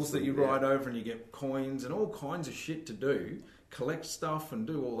barrels that and- you yeah. ride over and you get coins and all kinds of shit to do, collect stuff and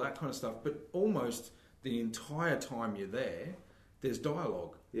do all that kind of stuff. But almost the entire time you're there, there's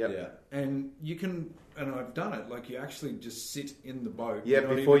dialogue. Yep. Yeah. And you can, and I've done it, like you actually just sit in the boat. Yeah, you're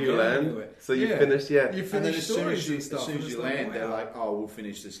not before even you going land. anywhere. So you finish, yeah. You And then finish as soon stories as you, and stuff. as soon and as it's you like, land, they're wow. like, "Oh, we'll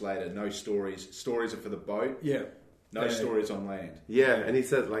finish this later. No stories. Stories are for the boat. Yeah. No Yeah. stories on land." Yeah, and he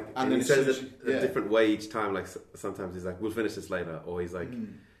says like, And and then he as says soon as it you- a yeah. different way each time. Like sometimes he's like, "We'll finish this later," or he's like,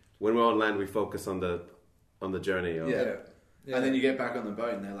 "When we're on land, we focus on the journey." Or, Yeah. Yeah. And then you get back on the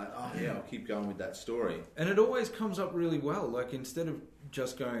boat, and they're like, "Oh yeah, I'll keep going with that story." And it always comes up really well. Like instead of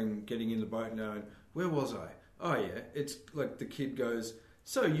just getting in the boat and going, where was I? Oh yeah, it's like the kid goes,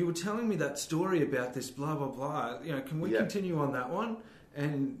 so you were telling me that story about this blah blah blah. You know, can we Yeah. continue on that one?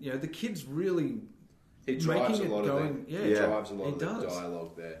 And you know, the kid's really It drives making a lot it of going. the, Yeah, it drives a lot it of the does.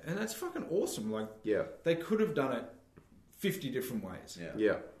 dialogue there. And that's fucking awesome. Like yeah, they could have done it 50 different ways, Yeah.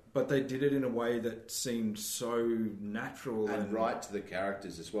 yeah. but they did it in a way that seemed so natural And right to the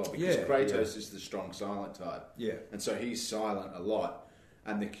characters as well, because Yeah, Kratos is the strong silent type, Yeah. and so he's silent a lot.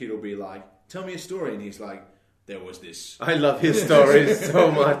 And the kid will be like, "Tell me a story," and he's like, "There was this, I love his stories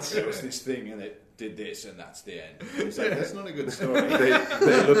so much. there was this thing, and it did this, and that's the end." He's like, "That's not a good story." They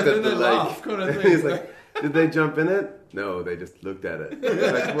looked at Then the they lake. laugh, kind of thing. He's like, "Did they jump in it? No, they just looked at it."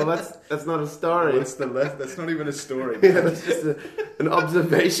 It's like, well, that's not a story. What's the left? That's not even a story. Yeah, that's just an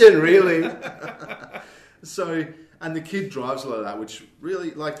observation, really. So, and the kid drives a lot of that, which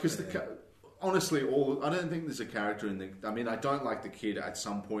really, like, because honestly, I don't think there's a character in the. I mean, I don't like the kid at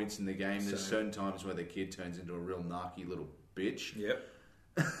some points in the game. There's certain times where the kid turns into a real narky little bitch. Yep.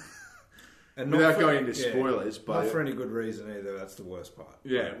 And Without going into spoilers, but not for any good reason either. That's the worst part.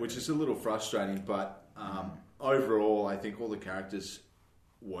 yeah, which is a little frustrating. But overall, I think all the characters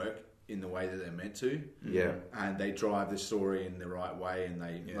work in the way that they're meant to. Yeah. And they drive the story in the right way, and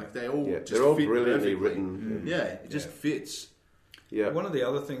they all Yeah, just they're all fit brilliantly perfectly. written. Yeah, it just fits. Yeah. One of the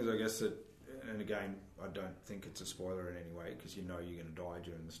other things, I guess, that, and again, I don't think it's a spoiler in any way because you know you're going to die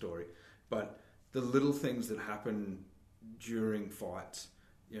during the story, but the little things that happen during fights,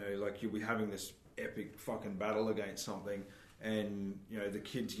 like you'll be having this epic fucking battle against something, and the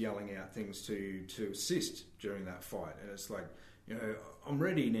kid's yelling out things to assist during that fight, and it's like, I'm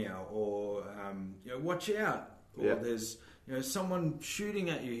ready now, or watch out, or there's someone shooting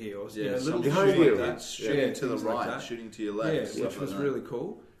at you here, or little behind shit you. like that. Shooting to the things like right, that. shooting to your left. Yeah, stuff which was like that. really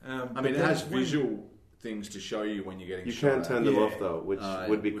cool. I mean, it has visual things to show you when you're getting You shot can't at. turn them Yeah. off though, which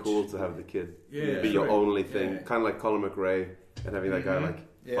would be which- cool to have the kid Yeah, be your true. only thing, Yeah. kind of like Colin McRae, and having that guy like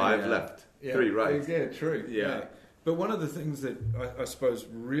Yeah. 5 Yeah. left, Yeah. 3 right. Yeah, true. Yeah. But one of the things that I suppose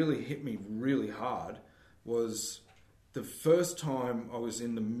really hit me really hard was the first time I was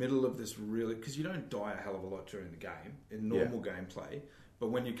in the middle of this really... Because you don't die a hell of a lot during the game, in normal gameplay, but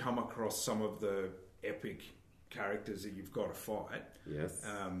when you come across some of the epic characters that you've got to fight, Yes.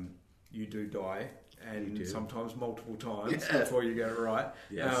 you do die, and do. sometimes multiple times Yeah. before you get it right.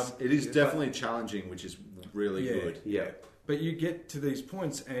 Yes, it is definitely challenging, which is really good. Yeah. But you get to these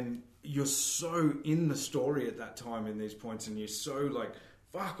points and you're so in the story at that time in these points, and you're so like,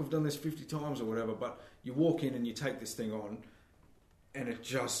 fuck, I've done this 50 times or whatever, but you walk in and you take this thing on and it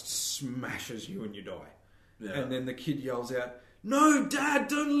just smashes you and you die. Yeah. And then the kid yells out, "No, Dad,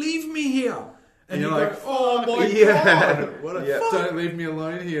 don't leave me here." And you're you like, go, "Oh my Yeah. God, What a Yeah. don't leave me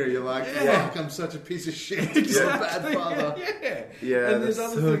alone here. You're like, Yeah. fuck, I'm such a piece of shit. Exactly. You're a bad father. Yeah. Yeah, And there's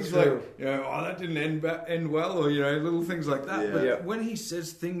that's other so things true. like, oh, that didn't end well, or, little things like that. Yeah. But Yeah. when he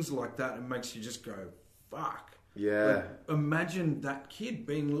says things like that, it makes you just go, fuck. Yeah. Like, imagine that kid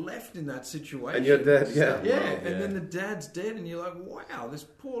being left in that situation. And you're dead, yeah. Yeah, Wow, and yeah. then the dad's dead, and you're like, wow, this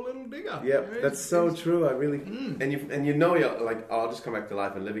poor little digger. Yeah, You know, that's so it's- true. I really, and you know you're like, oh, I'll just come back to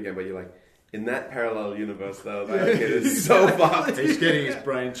life and live again. But you're like, in that parallel universe, though, that kid is so fucked. He's getting his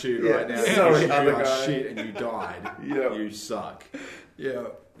brain chewed Yeah. right now. Sorry, If you other are guy. shit and you died. Yeah. You suck. Yeah.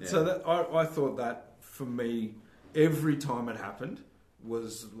 So that I thought that for me, every time it happened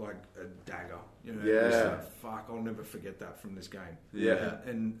was like a dagger. It was Yeah. like, fuck, I'll never forget that from this game. Yeah.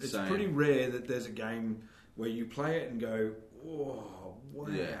 And it's Same. pretty rare that there's a game where you play it and go, oh, wow.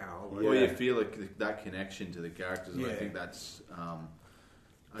 Yeah. Like, Or you feel like that connection to the characters, and I Yeah. think that's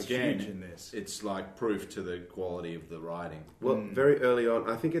It's again, huge in this. it's like proof to the quality of the writing. Well, very early on,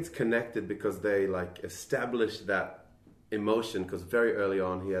 I think it's connected because they like established that emotion. Because very early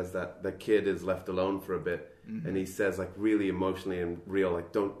on, he has that the kid is left alone for a bit, and he says like really emotionally and real,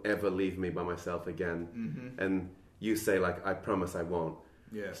 like, "Don't ever leave me by myself again." And you say like, "I promise I won't."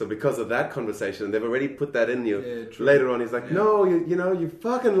 Yeah. So because of that conversation, they've already put that in you. Yeah, true. Later on, he's like, "No, you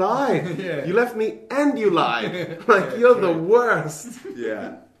fucking lied. Yeah. You left me and you lied. Like you're the worst."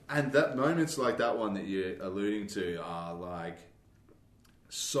 Yeah. And that moments like that one that you're alluding to are like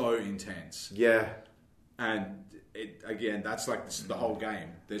so intense. Yeah. And it again, that's like the whole game.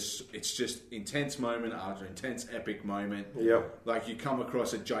 It's just intense moment after intense epic moment. Yep. Like you come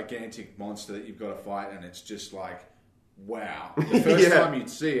across a gigantic monster that you've got to fight, and it's just like, wow. The first Yeah. time you'd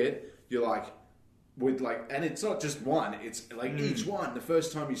see it, you're like, and it's not just one. It's like each one. The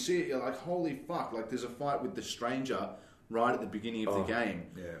first time you see it, you're like, holy fuck! Like there's a fight with the stranger right at the beginning of the game.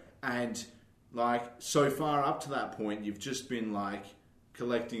 Yeah. And like so far up to that point, you've just been like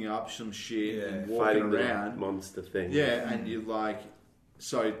collecting up some shit Yeah. and walking Fighting the around. monster thing. Yeah, and you like,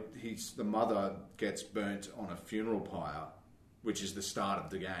 so the mother gets burnt on a funeral pyre, which is the start of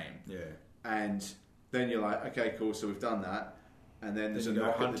the game. Yeah. And then you're like, okay, cool, so we've done that. And then there's Then a you go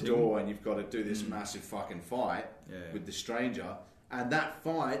knock at the hunting. door, and you've got to do this massive fucking fight Yeah. with the stranger. And that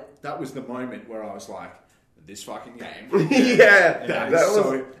fight, that was the moment where I was like, this fucking game. Yeah, That that is was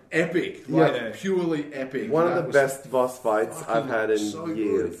so epic. Like, Yeah. purely epic. one of That the was best boss fights fucking I've had in so good.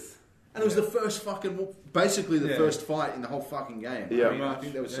 years. And it was the first fucking, basically the Yeah. first fight in the whole fucking game. Yeah. I mean, I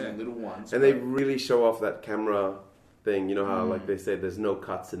think there was Yeah. some little ones. And they but- really show off that camera thing. You know how like they say there's no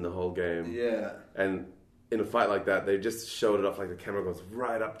cuts in the whole game. yeah. And in a fight like that, they just showed it off like the camera goes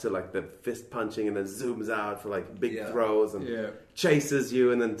right up to like the fist punching and then zooms out for like big Yeah. throws and Yeah. chases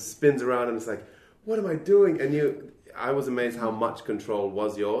you and then spins around and it's like, what am I doing? And I was amazed how much control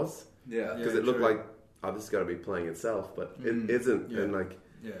was yours Yeah. because Yeah, it looked true. like, oh, this is got to be playing itself, but it isn't. Yeah. And like,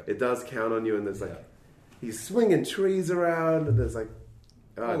 Yeah. it does count on you. And there's like, he's swinging trees around and there's like,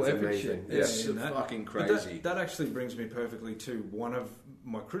 oh, it's epic amazing. shit. Yeah. It's in that. fucking But crazy. That actually brings me perfectly to one of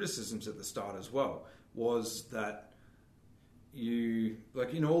my criticisms at the start as well, was that you,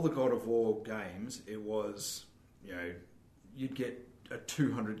 like in all the God of War games, it was, you'd get a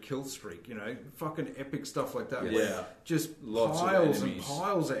 200 kill streak, you know, fucking epic stuff like that. Yeah. Where just Lots of piles and enemies.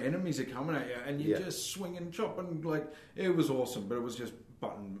 piles of enemies are coming at you, and you're Yeah. just swinging, chopping. Like, it was awesome, but it was just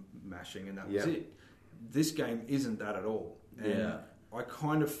button mashing, and that was Yeah. it. This game isn't that at all. And Yeah. I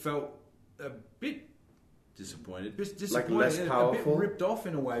kind of felt a bit Disappointed. disappointed, less a bit powerful? ripped off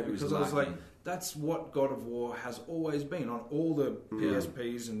in a way, It was because I was like, lacking. that's what God of War has always been on all the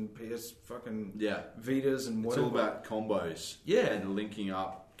PSPs and PS fucking Yeah. Vitas and It's whatever. all about combos. Yeah. And linking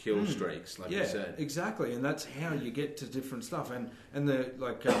up kill streaks, like yeah, you said. exactly, and that's how you get to different stuff, and the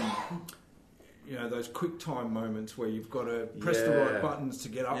like, you know, those quick time moments where you've got to press the Yeah. right buttons to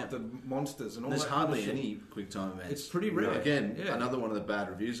get up Yeah. the monsters and all There's that kind of hardly shit. any quick time events. It's pretty rare. Again, Yeah. another one of the bad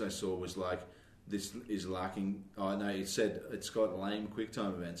reviews I saw was like, this is lacking. Oh no, it said it's got lame quick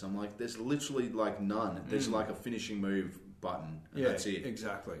time events. I'm like, there's literally like none. There's like a finishing move button, and Yeah, that's it.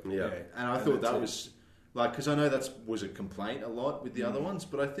 exactly. Yeah. And I thought that's that it. was like, because I know that was a complaint a lot with the other ones,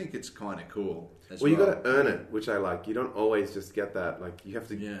 but I think it's kind of cool as Well, well. you got to earn it, which I like. You don't always just get that. Like you have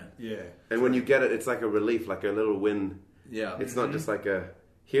to. Yeah, Yeah, And when you get it, it's like a relief, like a little win. yeah. It's not just like a.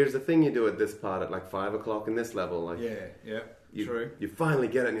 Here's the thing you do at this part at like 5 o'clock in this level. Like yeah, you, true. You finally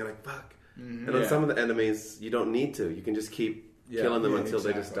get it, and you're like, fuck. And on Yeah. some of the enemies, you don't need to. You can just keep killing them Yeah, until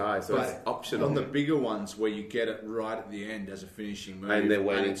they just exactly. die. So it's optional. On the bigger ones where you get it right at the end as a finishing move, And they're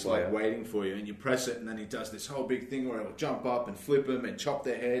waiting it's for like you. waiting for you, and you press it, and then he does this whole big thing where he'll jump up and flip them and chop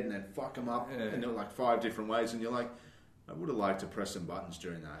their head and then fuck them up Yeah. in like 5 different ways, and you're like, I would have liked to press some buttons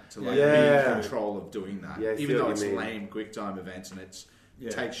during that to like Yeah. be in control of doing that, Yeah, I see even what though you it's mean. lame quick time events and it Yeah.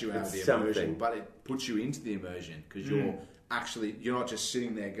 takes you out of It's the immersion, something. but it puts you into the immersion because you're not just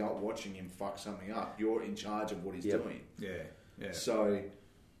sitting there watching him fuck something up. You're in charge of what he's Yep. doing. Yeah. So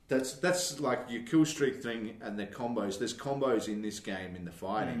that's like your kill streak thing and the combos. There's combos in this game in the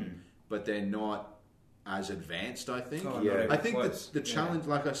fighting, but they're not as advanced, I think. Oh, Yeah. not even I think close. that the challenge,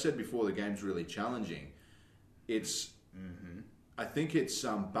 like I said before, the game's really challenging. It's, I think it's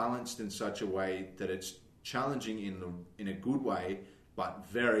balanced in such a way that it's challenging in a good way, but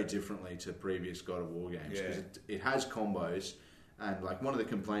very differently to previous God of War games because Yeah. it has combos. And like one of the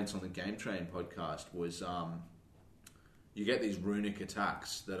complaints on the Game Train podcast was you get these runic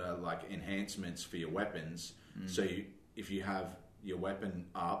attacks that are like enhancements for your weapons. So if you have your weapon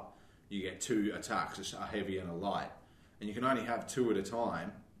up, you get 2 attacks, a heavy and a light. And you can only have 2 at a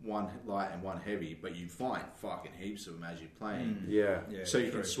time, one light and one heavy, but you find fucking heaps of them as you're playing. yeah. Yeah, So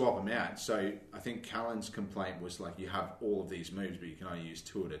you true. can swap them out. So I think Callan's complaint was like you have all of these moves, but you can only use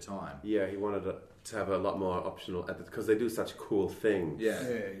 2 at a time. Yeah, he wanted to have a lot more optional because they do such cool things. Yeah.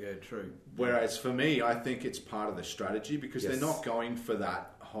 Yeah, true. Whereas for me, I think it's part of the strategy because Yes. they're not going for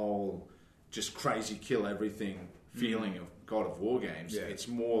that whole just crazy kill everything feeling of God of War games. Yeah. It's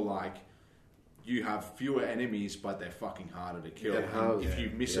more like you have fewer enemies, but they're fucking harder to kill. Yeah, And how- if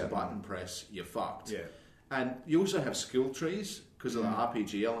you miss yeah. a button press, you're fucked. Yeah. And you also have skill trees because of the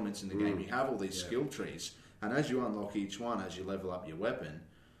RPG elements in the game. You have all these Yeah. skill trees, and as you unlock each one, as you level up your weapon,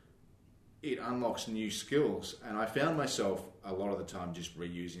 it unlocks new skills. And I found myself a lot of the time just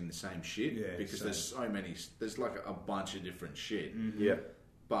reusing the same shit Yeah, because same. there's so many. There's like a bunch of different shit. Yeah.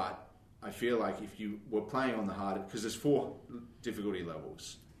 But I feel like if you were playing on the hard, because there's 4 difficulty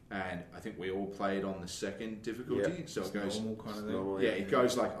levels, and I think we all played on the second difficulty, Yeah. so it goes. Normal kind of thing. Normal, Yeah, it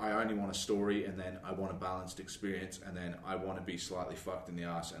goes like I only want a story, and then I want a balanced experience, and then I want to be slightly fucked in the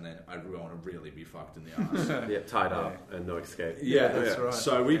ass, and then I want to really be fucked in the ass. Yeah, tied up and no escape. Yeah, that's right.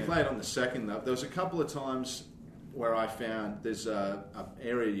 So we Yeah. played on the second level. There was a couple of times where I found there's a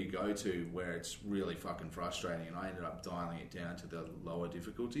area you go to where it's really fucking frustrating, and I ended up dialing it down to the lower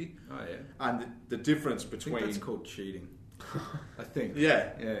difficulty. Oh yeah. And the difference I think between that's called cheating. I think.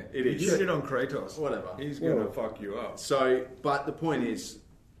 yeah, Yeah. it You is shit on Kratos. whatever. He's gonna fuck you up. So, but the point is,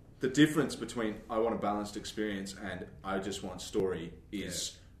 the difference between I want a balanced experience and I just want story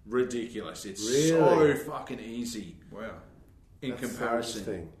is ridiculous. It's Really? so fucking easy Wow. in That's so comparison.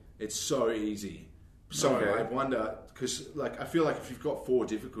 interesting. It's so easy. So Okay. I wonder because, like, I feel like if you've got 4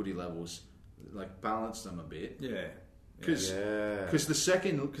 difficulty levels, like balance them a bit. Yeah. Because Yeah. the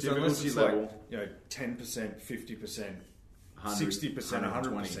second Because unless difficulty it's level, like, you know, 10%, 50%, 100, 60%, 100%.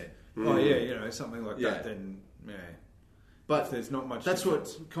 120. Oh yeah, you know, something like Yeah. that. Then yeah, But if there's not much. that's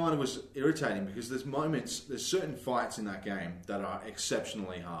difference. what kind of was irritating because there's certain fights in that game that are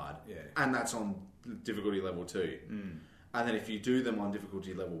exceptionally hard, Yeah. and that's on difficulty level 2. And then if you do them on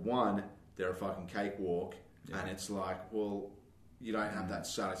difficulty level 1, they're a fucking cakewalk, and it's like, well, you don't have that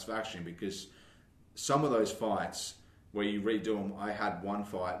satisfaction because some of those fights where you redo them, I had one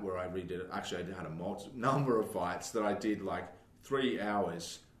fight where I redid it. Actually, I had a number of fights that I did like 3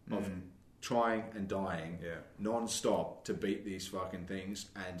 hours of trying and dying Yeah. non-stop to beat these fucking things,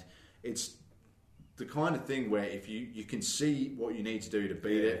 and it's the kind of thing where if you can see what you need to do to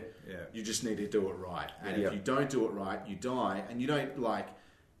beat it, you just need to do it right. And if you don't do it right, you die, and you don't like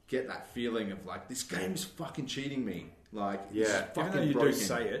get that feeling of like, this game's fucking cheating me. Like, this is Even fucking though you broken. do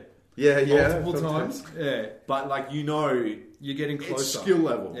say it sometimes. multiple times. Yeah. But like, you know, You're getting closer. it's skill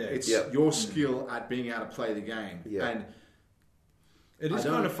level. Yeah. It's Yeah. your skill at being able to play the game. Yeah. And It is I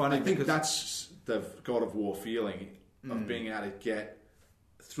kind of funny I think because that's the God of War feeling of being able to get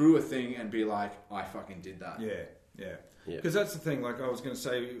through a thing and be like, I fucking did that. Yeah. Yeah. Because that's the thing. Like I was going to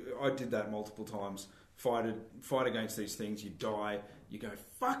say, I did that multiple times. Fight against these things. You die. You go,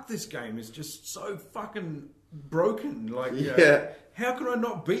 fuck. This game is just so fucking broken. Like, you know, how can I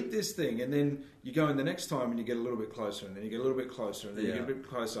not beat this thing? And then you go in the next time and you get a little bit closer, and then you get a little bit closer, and then you get a bit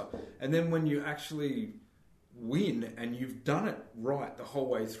closer, and then when you actually win and you've done it right the whole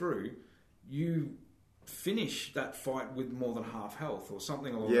way through, you finish that fight with more than half health or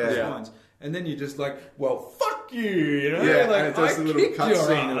something along those lines, and then you're just like, well, fuck you, you know? Yeah, like, and it does I a little kicked your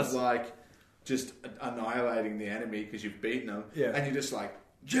cutscene ass. of like just annihilating the enemy because you've beaten them, Yeah. and you're just like,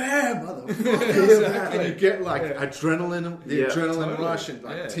 yeah, motherfucker, Exactly. and you get like Yeah. adrenaline, the Yeah. adrenaline Totally. rush, and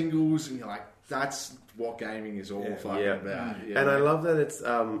like Yeah. tingles, and you're like, that's what gaming is all fucking Yeah. about. And I love that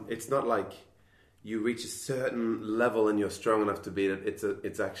it's not like you reach a certain level and you're strong enough to beat it.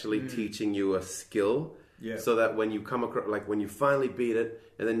 It's actually teaching you a skill. Yeah. So that when you come across, like when you finally beat it,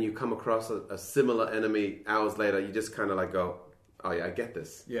 and then you come across a similar enemy hours later, you just kind of like go, oh yeah, I get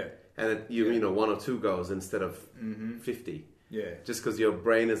this. Yeah. And you know, 1 or 2 goes instead of 50. Yeah. Just because your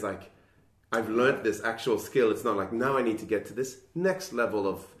brain is like, I've learnt this actual skill. It's not like, now I need to get to this next level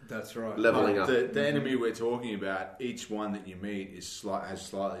of That's right. leveling up. The enemy we're talking about, each one that you meet has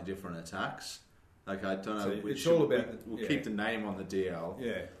slightly different attacks. Like, I don't know So which. it's all about we'll keep the name on the DL.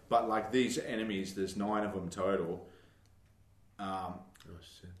 Yeah. But like these enemies, there's 9 of them total. Oh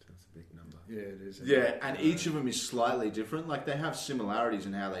shit, that's a big number. Yeah, it is. Yeah, and each of them is slightly different. Like, they have similarities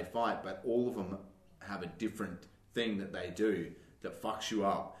in how they fight, but all of them have a different thing that they do that fucks you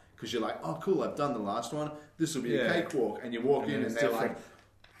up. Because you're like, oh, cool, I've done the last one. This will be a cakewalk. And you walk in and it's they're different.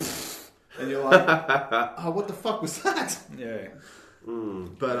 like, and you're like, oh, what the fuck was that? Yeah.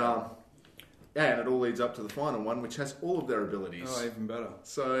 But, yeah, and it all leads up to the final one, which has all of their abilities. Oh, even better.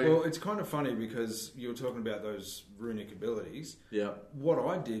 So, Well, it's kind of funny because you were talking about those runic abilities. yeah. What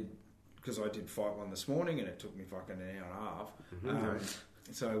I did, because I did fight one this morning and it took me fucking an hour and a half.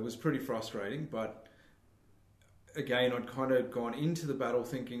 So it was pretty frustrating, but again, I'd kind of gone into the battle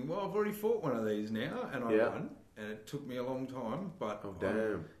thinking, well, I've already fought one of these now and I won. And it took me a long time, but Oh,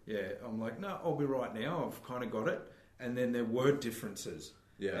 damn. I'm like, no, I'll be right now. I've kind of got it. And then there were differences.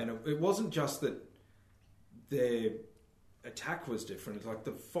 Yeah. And it wasn't just that their attack was different. It's like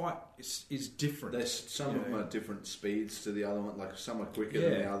the fight is different. There's some of them are different speeds to the other one. Like, some are quicker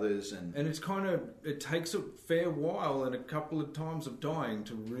than the others. And it's kind of, it takes a fair while and a couple of times of dying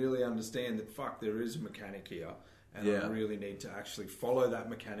to really understand that, fuck, there is a mechanic here. And I really need to actually follow that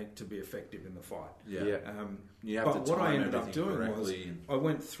mechanic to be effective in the fight. Yeah. you have But to what I time ended up everything doing was correctly. I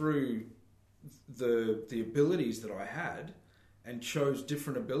went through the abilities that I had and chose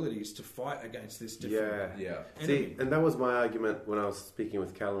different abilities to fight against this different Yeah. See, enemy. and that was my argument when I was speaking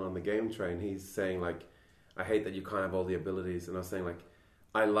with Callan on the game train. He's saying like, I hate that you can't have all the abilities, and I was saying like,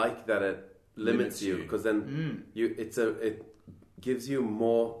 I like that it limits you because then it gives you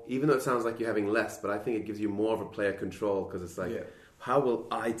more. Even though it sounds like you're having less, but I think it gives you more of a player control because it's like, how will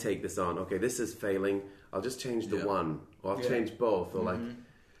I take this on? Okay, this is failing. I'll just change the one, or I'll change both, or like.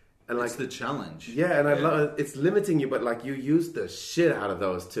 And It's like the challenge. yeah, and I love it's limiting you, but like you use the shit out of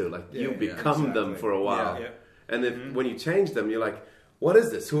those too. Like you become them for a while, and if when you change them, you're like, "What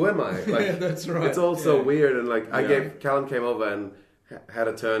is this? Who am I?" Like That's right. It's all so weird. And like Callum came over and had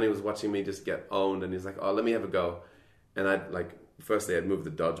a turn. He was watching me just get owned, and he's like, "Oh, let me have a go." And I'd like firstly I'd moved the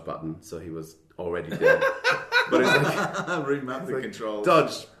dodge button, so he was already dead. But it's like Remap the controls.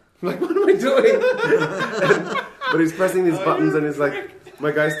 dodge. I'm like, what am I doing? But he's pressing these buttons, and he's like,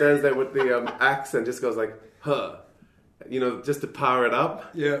 my guy stands there with the axe and just goes like, huh, you know, just to power it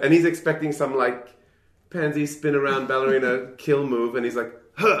up. Yeah. And he's expecting some like pansy spin around ballerina kill move, and he's like,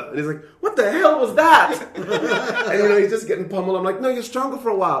 huh, and he's like, what the hell was that? And you know, he's just getting pummeled. I'm like, no, you're stronger for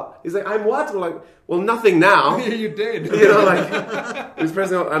a while. He's like, I'm what? We're like, well, nothing now. You did. You know, like he was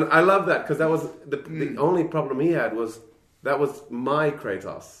pressing, and I love that because that was the only problem he had was that was my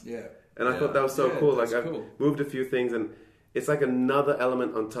Kratos. Yeah. And I thought that was so cool. Like that's I've cool. moved a few things, and it's like another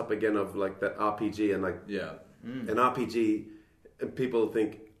element on top again of like that RPG, and like an RPG, and people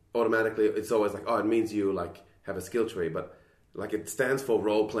think automatically it's always like, oh, it means you like have a skill tree, but like it stands for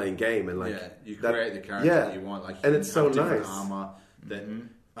role playing game, and like you create the character that you want, like you and it's so different nice. armor that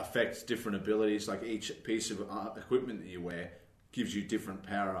affects different abilities. Like each piece of equipment that you wear gives you different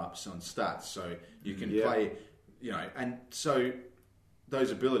power ups on stats, so you can play, and so.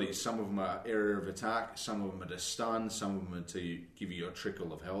 Those abilities, some of them are area of attack, some of them are to stun, some of them are to give you a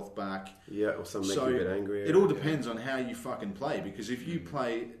trickle of health back. Yeah, or some make you a bit angry. It all depends on how you fucking play, because if you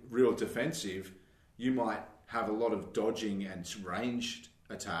play real defensive, you might have a lot of dodging and ranged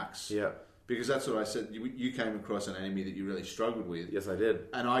attacks. Yeah. Because that's what I said. You came across an enemy that you really struggled with. Yes, I did.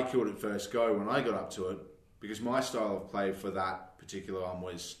 And I killed it first go when I got up to it, because my style of play for that particular one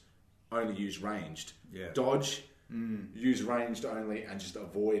was only use ranged. Yeah. Dodge, use ranged only, and just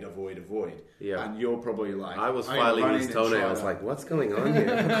avoid. Yeah. And you're probably like... I was I'm gonna filing run his in and try toenails that. like, what's going on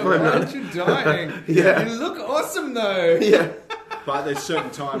here? Why aren't you dying? Yeah. You look awesome though. Yeah. But there's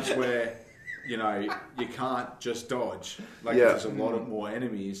certain times where, you can't just dodge. Like Yeah. there's a lot of more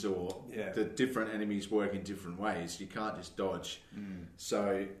enemies, or Yeah. the different enemies work in different ways. You can't just dodge.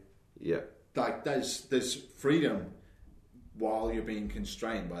 So, Yeah. like, there's freedom while you're being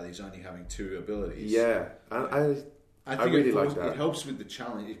constrained by these only having two abilities. Yeah. I think really it like that. It helps with the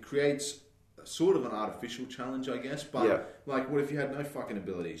challenge. It creates sort of an artificial challenge, I guess. But, Yeah. like, what if you had no fucking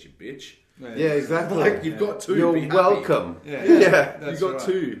abilities, you bitch? Yeah, exactly. Like, you've got two. You're be happy. welcome. Yeah. Yeah. That's You got right.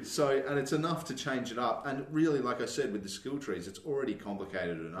 two, so and it's enough to change it up. And really, like I said, with the skill trees, it's already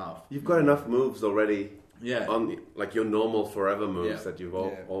complicated enough. You've got enough moves already. Yeah. On like your normal forever moves Yeah. that you've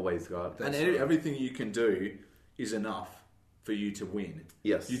Yeah. always got. And everything you can do is enough for you to win.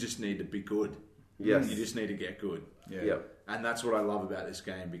 Yes. You just need to be good. Yes. You just need to get good. Yeah. Yeah. And that's what I love about this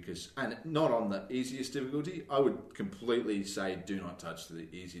game, because, and not on the easiest difficulty, I would completely say do not touch the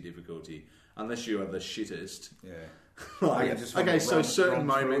easy difficulty unless you are the shittest. Yeah. Like, Yeah, just wanna okay, so run certain through it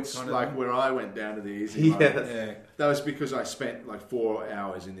moments, kind of like thing. where I went down to the easy Yes. moment, Yeah. that was because I spent like 4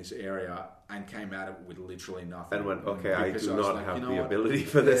 hours in this area and came at it with literally nothing. And went, okay, I Because do was not like, have you know the what? ability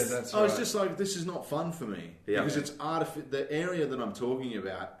for Yeah, this. that's I was right. just like, this is not fun for me. Yeah. Because it's the area that I'm talking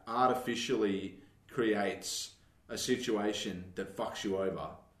about artificially creates a situation that fucks you over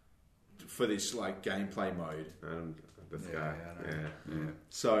for this like gameplay mode. This Yeah, guy. I know. Yeah.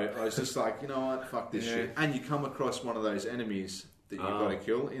 So I was just like, you know what, fuck this Yeah. shit. And you come across one of those enemies that you've got to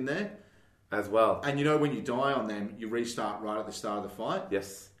kill in there. As well. And you know when you die on them, you restart right at the start of the fight.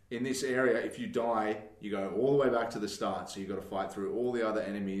 Yes. In this area, if you die, you go all the way back to the start. So you've got to fight through all the other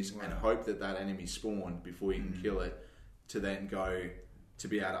enemies and hope that that enemy spawned before you can kill it, to then go to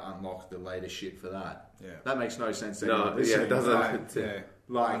be able to unlock the later shit for that. Yeah. That makes no sense to No, anyone yeah, listening, it doesn't. right? Yeah.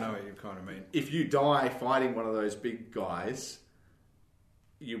 Like- I know what you kind of mean. If you die fighting one of those big guys,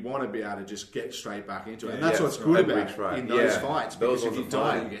 you want to be able to just get straight back into it. And that's Yeah, what's that's good right. about That's right. in those Yeah. fights. Those Because if you ones are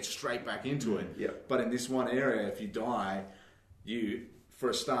die, fine. you get straight back into it. Yeah. But in this one area, if you die, for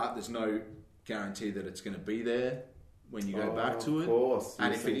a start, there's no guarantee that it's going to be there when you go back to it. Of course. And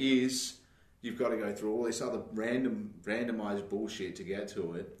You if it see- is, you've got to go through all this other randomized bullshit to get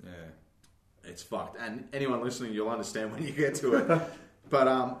to it. Yeah. It's fucked. And anyone listening, you'll understand when you get to it.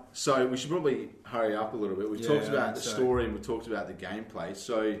 But so we should probably hurry up a little bit. We've Yeah, talked I about the think so. story and we've talked about the gameplay.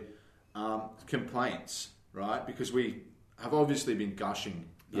 So complaints, right? Because we have obviously been gushing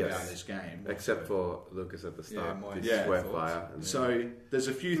about Yes. this game. Except for Lucas at the start. Yeah, Did yeah. swear thoughts. fire. And So there's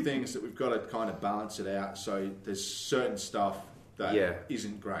a few things that we've got to kind of balance it out. So there's certain stuff that Yeah.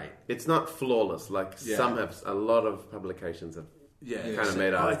 not great. it's not flawless. Like Yeah. some have, a lot of publications have. Yeah, Kind of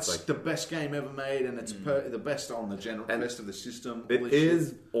made out, It's it's like- the best game ever made, and it's the best on the And best of the system. It all this shit.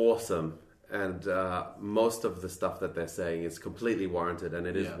 is awesome, and most of the stuff that they're saying is completely warranted, and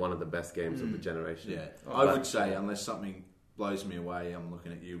it is Yeah. one of the best games of the generation. Yeah, Oh, I but- would say unless something blows me away, I'm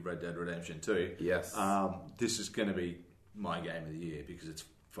looking at you, Red Dead Redemption 2. Yes. This is going to be my game of the year because it's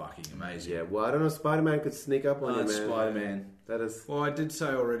fucking amazing. Yeah, well, I don't know. Spider-Man could sneak up on you, man. Spider-Man. That is. Well, I did say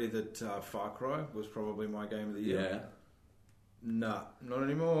already that Far Cry was probably my game of the year. Yeah, Nah, not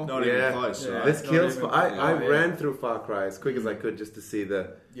anymore. not Yeah. even close. Yeah. Right? This not kills. even- I yeah. ran through Far Cry as quick as I could just to see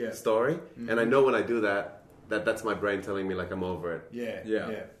the Yeah. story, and I know when I do that's my brain telling me like I'm over it. Yeah, Yeah.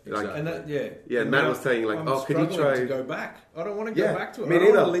 yeah, Like- and that, yeah. Yeah, And Matt now was saying, like, I'm oh, could you struggling try- to go back? I don't want to go Yeah, back to it. me I don't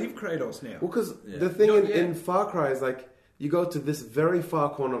want neither. to leave Kratos now. Well, because Yeah. the thing Not in yet. Far Cry is like you go to this very far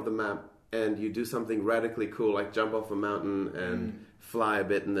corner of the map and you do something radically cool, like jump off a mountain and fly a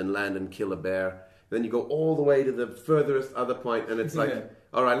bit and then land and kill a bear. Then you go all the way to the furthest other point, and it's like, Yeah.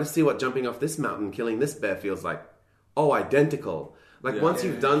 all right, let's see what jumping off this mountain, killing this bear feels like. Oh, identical. Like Yeah. once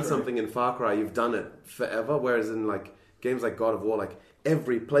Yeah, you've done true. something in Far Cry, you've done it forever. Whereas in like games like God of War, like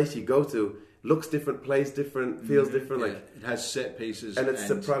every place you go to, looks different, plays different, feels different. Like, it has set pieces and and,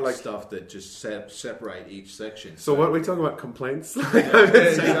 it's like stuff that just separate each section. so what are we talking about? Complaints? So you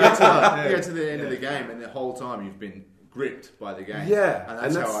get to the end of the game, and the whole time you've been gripped by the game. Yeah, and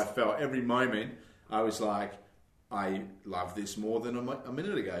that's how I felt. Every moment, I was like, I love this more than a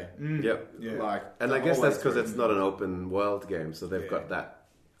minute ago. Yep. Yeah. Like, And the I guess whole way that's because through. it's not an open world game, so they've got that.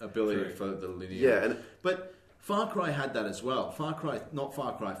 ability for the linear. Yeah, but Far Cry had that as well. Not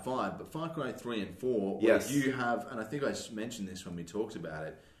Far Cry 5, but Far Cry 3 and 4, where Yes. you have, and I think I mentioned this when we talked about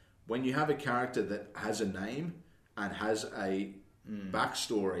it, when you have a character that has a name and has a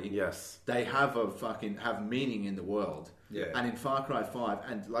backstory, Yes. they have have meaning in the world. Yeah. And in Far Cry 5,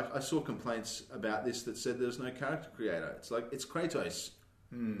 and like I saw complaints about this that said there's no character creator. It's like, it's Kratos.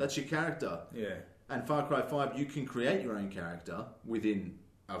 That's your character. Yeah. And Far Cry 5, you can create your own character within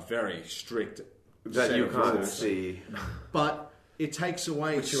a very strict That set you of can't rules. see. But it takes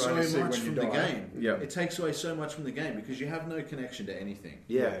away Which you so only see much when you from the die. game. Yeah. It takes away so much from the game because you have no connection to anything.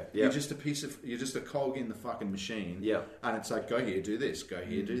 Yeah. You're just you're just a cog in the fucking machine. Yeah. And it's like, go here, do this. Go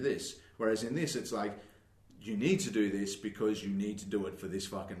here, do this. Whereas in this, it's like, you need to do this because you need to do it for this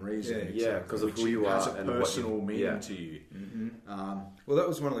fucking reason. Yeah, because of Which who you has are a and what personal you, meaning yeah. to you. Well, that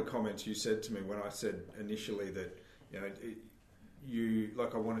was one of the comments you said to me when I said initially that, you know,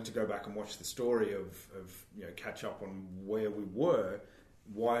 I wanted to go back and watch the story of catch up on where we were,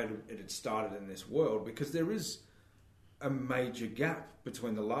 why it had started in this world, because there is a major gap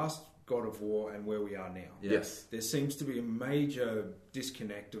between the last God of War and where we are now. Yes. There seems to be a major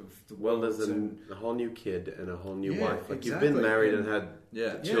disconnect of the Well, worlds there's and- a whole new kid and a whole new Yeah, wife. Like, you've exactly. been married and had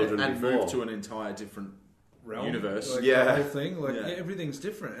Yeah. children and before. moved to an entire different realm, universe. like Yeah. the whole thing, like Yeah. everything's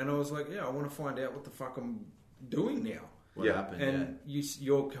different. And I was like, I want to find out what the fuck I'm doing now. What Yeah. happened. And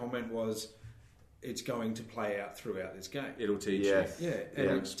your comment was, it's going to play out throughout this game. It'll teach Yes. you. Yeah, and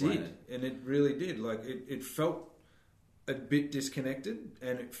Yeah. it Explain did, it. and it really did. Like it felt a bit disconnected,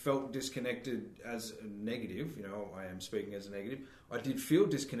 and it felt disconnected as a negative. You know, I am speaking as a negative. I did feel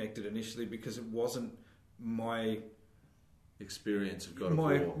disconnected initially because it wasn't my Experience of God of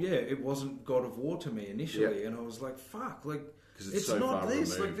War. it wasn't God of War to me initially, and I was like, fuck, like 'Cause it's so not far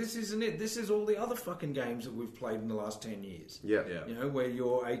this. removed. Like this isn't it. This is all the other fucking games that we've played in the last 10 years. Yeah. Yeah. You know, where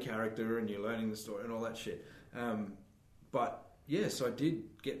you're a character and you're learning the story and all that shit. But yes, I did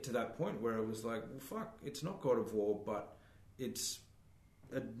get to that point where it was like, well, fuck, it's not God of War, but it's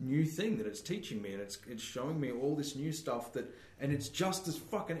a new thing that it's teaching me, and it's showing me all this new stuff and it's just as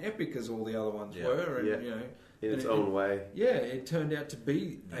fucking epic as all the other ones Yeah. were, and Yeah. you know, In and its own way. Yeah, it turned out to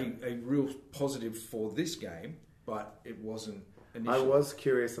be a real positive for this game, but it wasn't initially. I was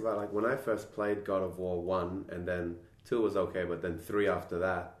curious about, like, when I first played God of War 1, and then 2 was okay, but then 3 after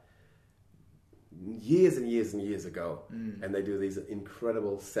that, years and years and years ago, and they do these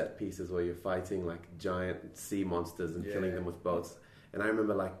incredible set pieces where you're fighting, like, giant sea monsters and killing them with boats. And I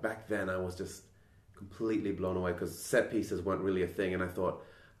remember, like, back then I was just completely blown away because set pieces weren't really a thing, and I thought,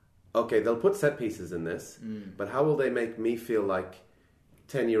 okay, they'll put set pieces in this, but how will they make me feel like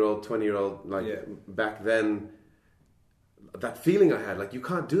 10-year-old, 20-year-old, like back then? That feeling I had, like, you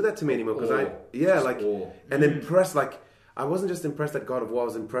can't do that to me anymore because and impressed. Like, I wasn't just impressed at God of War; I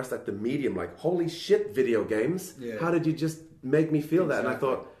was impressed at the medium. Like, holy shit, video games! Yeah. How did you just make me feel that? And I Exactly.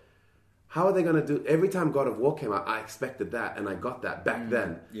 thought, how are they going to do? Every time God of War came out, I expected that, and I got that back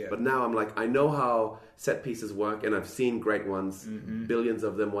then. Yeah. But now I'm like, I know how set pieces work, and I've seen great ones, billions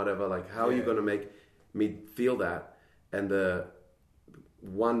of them, whatever. Like, how are you going to make me feel that? And the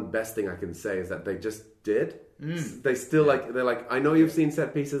one best thing I can say is that they just did. They still they're like, I know you've seen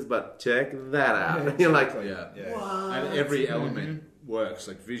set pieces, but check that out. Yeah, You're like, exactly. Yeah. And every element works,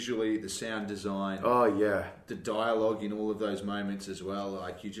 like visually, the sound design, oh yeah, the dialogue in all of those moments as well.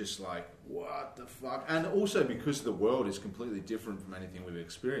 Like, you're just like, what the fuck? And also because the world is completely different from anything we've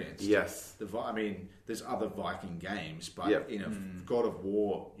experienced. yes, I mean, there's other Viking games, but Yep. in a God of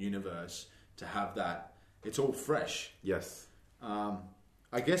War universe, to have that, it's all fresh. yes,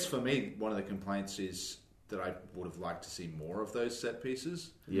 I guess for me, one of the complaints is that I would have liked to see more of those set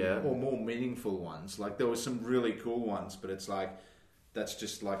pieces. Yeah. Or more meaningful ones. Like, there were some really cool ones, but it's like, that's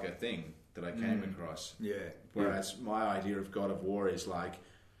just like a thing that I came across. Yeah. Whereas my idea of God of War is like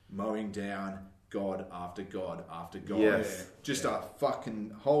mowing down God after God after God. Yes. Just a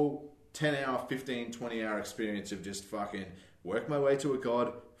fucking whole 10-hour, 15, 20-hour experience of just fucking work my way to a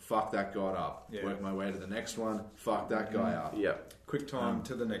God, fuck that God up. Yeah. Work my way to the next one, fuck that guy up. yeah. Quick time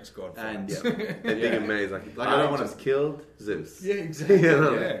to the next god fight. And And being amazed, like Like, I don't wanna- just killed Zeus. Yeah, exactly. You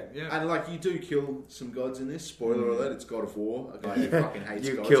know? Yeah. And like, you do kill some gods in this. Spoiler alert: it's God of War. A guy who fucking hates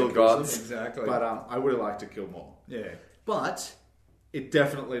You gods. kill and kills gods. them. Exactly. But I would have liked to kill more. Yeah. But it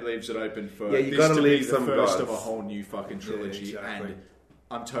definitely leaves it open for Yeah, you this gotta to leave be the some first gods. of a whole new fucking trilogy, exactly. and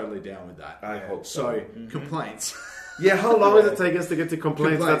I'm totally down with that. I hope So, complaints. Yeah, how long does it take us to get to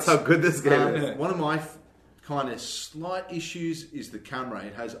complaints? That's how good this game is. One of my kind of slight issues is the camera.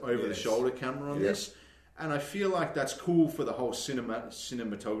 It has over-the-shoulder camera on this. And I feel like that's cool for the whole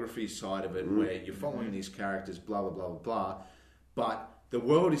cinematography side of it, where you're following these characters, blah, blah, blah, blah, blah. But the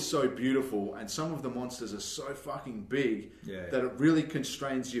world is so beautiful, and some of the monsters are so fucking big that it really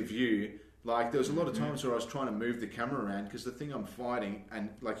constrains your view. Like, there was a lot of times where I was trying to move the camera around because the thing I'm fighting, and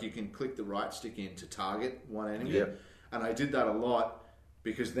like you can click the right stick in to target one enemy. And I did that a lot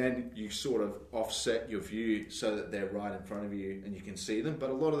because then you sort of offset your view so that they're right in front of you and you can see them. But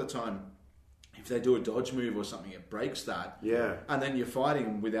a lot of the time, if they do a dodge move or something, it breaks that. Yeah. And then you're fighting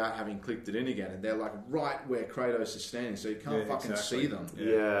them without having clicked it in again. And they're like right where Kratos is standing, so you can't fucking see them.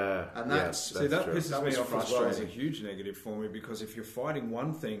 Yeah. And that's... See, that true. pisses That me was off as well as a frustrating. huge negative for me, because if you're fighting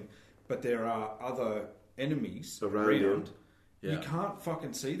one thing, but there are other enemies Around you. you can't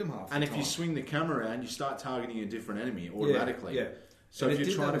fucking see them half And the if time. you swing the camera around, you start targeting a different enemy automatically. Yeah. So And if it you're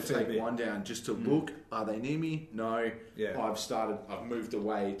did trying that to a fair take bit. one down just to look, are they near me? No. Yeah. I've moved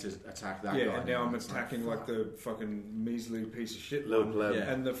away to attack that guy. and now I'm It's attacking like the fucking measly piece of shit Little one, pleb.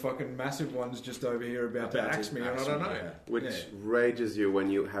 Yeah. and the fucking massive one's just over here about to About to axe me, and I axe don't me, know. yeah. Which rages you when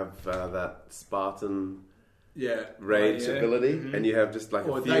you have that Spartan Yeah. rage yeah. ability, and you have just like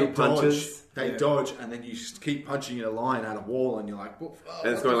Or a they few punches. dodge. They dodge, and then you just keep punching in a line at a wall, and you're like, "What?"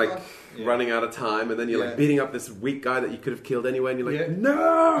 And it's going like running out of time, and then you're Yeah. like beating up this weak guy that you could have killed anyway, and you're like, Yeah.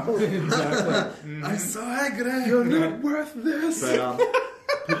 no! Exactly. I'm so angry! You're not worth this! But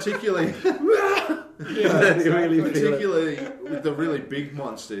particularly, And you really feel it. particularly with the really big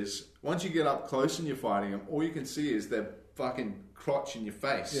monsters, once you get up close and you're fighting them, all you can see is their fucking crotch in your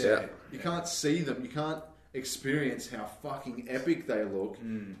face. Yeah. You can't see them. You can't experience how fucking epic they look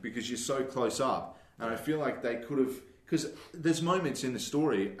because you're so close up. And I feel like they could have... Because there's moments in the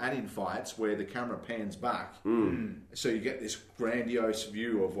story and in fights where the camera pans back. So you get this grandiose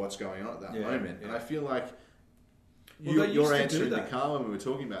view of what's going on at that moment. And I feel like Well, they used your to do answer to that. Carl when we were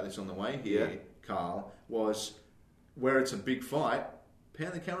talking about this on the way here, Carl, was where it's a big fight,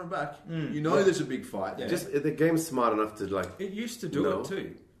 pan the camera back. You know there's a big fight there. Just the game's smart enough to like. It used to do No. it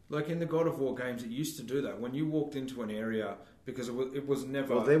too. Like in the God of War games, it used to do that. When you walked into an area, because it was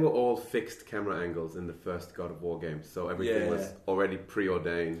never... Well, they were all fixed camera angles in the first God of War games, so everything was already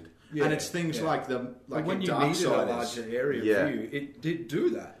preordained. and it's things like the But when in you Dark needed a Siders. larger area Yeah. view, it did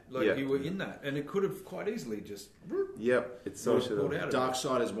do that. Like Yeah. you were in that, and it could have quite easily just Yep, it's so should pulled have. out of Dark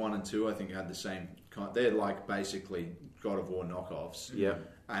Siders 1 and 2, I think, had the same kind. They're like basically God of War knockoffs. Yeah.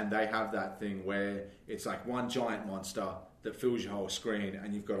 And they have that thing where it's like one giant monster that fills your whole screen,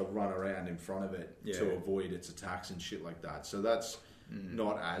 and you've got to run around in front of it Yeah. to avoid its attacks and shit like that. So that's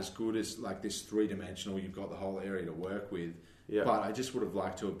not as good as like this three-dimensional. You've got the whole area to work with. Yeah. But I just would have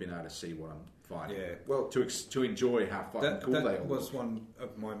liked to have been able to see what I'm fighting. Yeah. Well, To enjoy how fucking that, cool they that all was look. one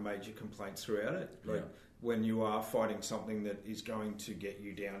of my major complaints throughout it. Like Yeah. when you are fighting something that is going to get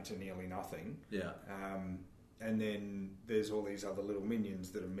you down to nearly nothing, Yeah. and then there's all these other little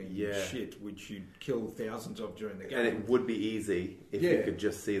minions that are mean Yeah. shit, which you kill thousands of during the game. And it would be easy if you Yeah, could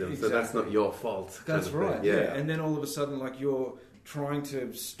just see them. So that's exactly. not your fault. kind That's of thing. right. Yeah. And then all of a sudden, like you're trying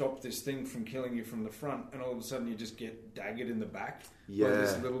to stop this thing from killing you from the front, and all of a sudden you just get daggered in the back by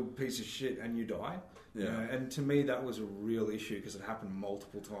this Yeah. little piece of shit, and you die. You Yeah. know, and to me, that was a real issue because it happened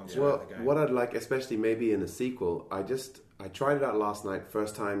multiple times Well, throughout the game. what I'd like, especially maybe in a sequel, I tried it out last night,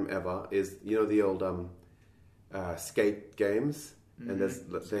 first time ever. Is the old Skate games, and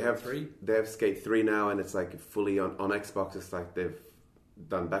they have 3? They have Skate 3 now, and it's like fully on Xbox. It's like they've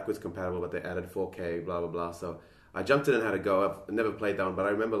done backwards compatible, but they added 4K, blah blah blah. So I jumped in and had a go. I've never played that one, but I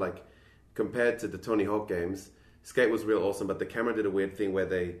remember like compared to the Tony Hawk games, Skate was real awesome. But the camera did a weird thing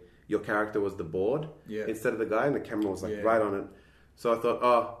where your character was the board instead of the guy, and the camera was like right on it. So I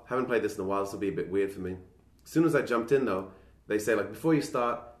thought, haven't played this in a while. This will be a bit weird for me. As soon as I jumped in, though, they say like before you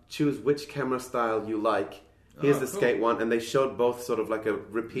start, choose which camera style you like. Here's the cool. Skate one, and they showed both sort of like a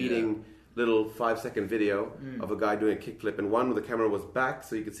repeating little 5-second video of a guy doing a kickflip, and one where the camera was back,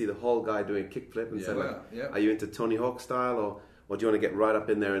 so you could see the whole guy doing a kickflip, and said like, "Are you into Tony Hawk style, or do you want to get right up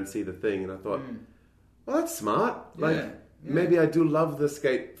in there and see the thing?" And I thought, well, that's smart. Like maybe I do love the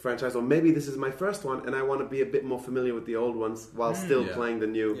Skate franchise, or maybe this is my first one, and I want to be a bit more familiar with the old ones while still playing the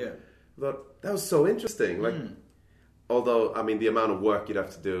new. Yeah. I thought that was so interesting. Like, although I mean, the amount of work you'd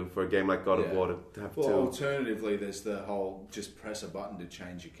have to do for a game like God of War to have Well, to. alternatively, there's the whole just press a button to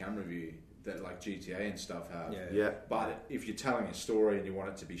change your camera view that like GTA and stuff have. Yeah. But if you're telling a story and you want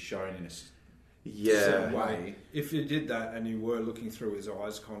it to be shown in Yeah. So, way. if you did that and you were looking through his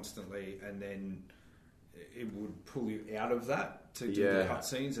eyes constantly, and then it would pull you out of that to do the Yeah.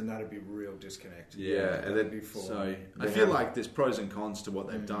 cutscenes, and that'd be a real disconnect. Yeah, and that'd then- be full. So I They feel have- like there's pros and cons to what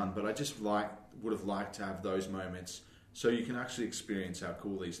they've done, but I just would have liked to have those moments so you can actually experience how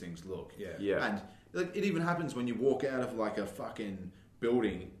cool these things look. Yeah. And like, it even happens when you walk out of like a fucking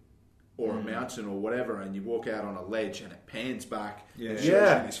building or a mountain or whatever, and you walk out on a ledge and it pans back and shows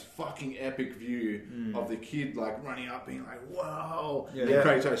Yeah. you this fucking epic view of the kid like running up being like, whoa. Yeah. And Yeah.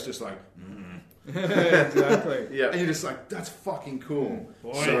 Kratos just like, Exactly. Yeah. and you're just like, that's fucking cool.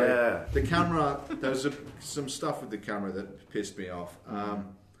 Boy. So Yeah. the camera, there was some stuff with the camera that pissed me off.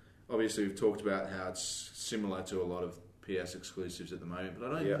 Obviously, we've talked about how it's similar to a lot of PS exclusives at the moment,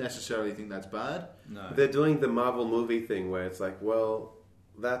 but I don't Yeah. necessarily think that's bad. No. They're doing the Marvel movie thing where it's like, well,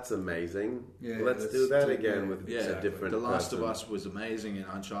 that's amazing. Yeah, let's let's do that do- again yeah, with Yeah, a different The Last person. of Us was amazing, and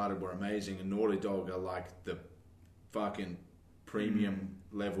Uncharted were amazing, and Naughty Dog are like the fucking premium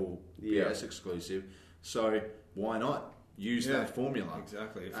level Yeah. PS exclusive. So why not use Yeah. that formula?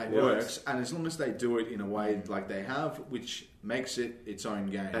 Exactly. If It it works, and as long as they do it in a way like they have, which makes it its own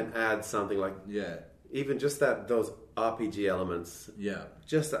game. And add something like, Yeah, even just those RPG elements, yeah.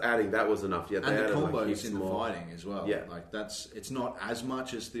 just adding that was enough. Yeah, they And the added like combos heaps in the more. fighting as well. Yeah. Like it's not as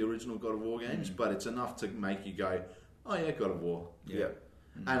much as the original God of War games, but it's enough to make you go, oh yeah, God of War. Yeah.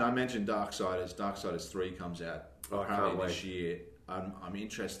 And I mentioned Darksiders. Darksiders 3 comes out Oh, I apparently can't this year. I'm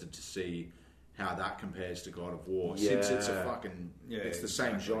interested to see how that compares to God of War, Yeah. since it's a fucking Yeah, it's the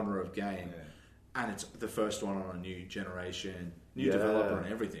same exactly. genre of game, Yeah. and it's the first one on a new generation, new Yeah. developer, and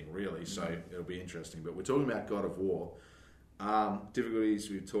everything really. So it'll be interesting. But we're talking about God of War. Difficulties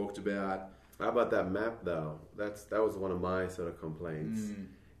we've talked about. How about that map though? That was one of my sort of complaints.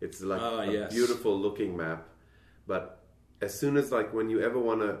 It's like a yes. beautiful looking map, but as soon as like when you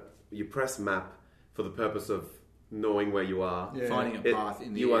ever you press map for the purpose of knowing where you are. Yeah. Finding a path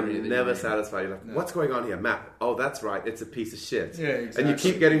in the you are area that never you're in. satisfied. You're like, what's going on here? Map. Oh, that's right. It's a piece of shit. Yeah, And you exactly.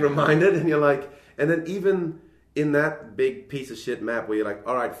 keep getting reminded, and you're like, and then even in that big piece of shit map where you're like,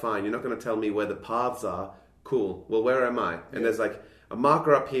 all right, fine, you're not going to tell me where the paths are. Cool. Well, where am I? And there's like a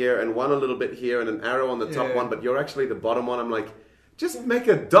marker up here and one a little bit here and an arrow on the top Yeah. one, but you're actually the bottom one. I'm like, just make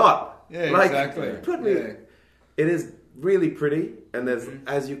a dot. Yeah, like, exactly. Put me. Yeah. It is really pretty, and there's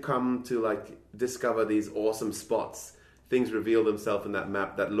as you come to like discover these awesome spots, things reveal themselves in that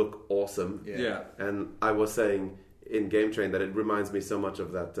map that look awesome. Yeah. And I was saying in Game Train that it reminds me so much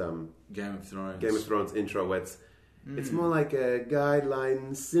of that Game of Thrones. Game of Thrones intro where it's more like a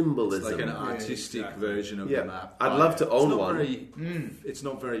guideline symbolism. It's like an Yeah, artistic exactly. version of Yeah. the map. I'd but love to own it's not one. Very, It's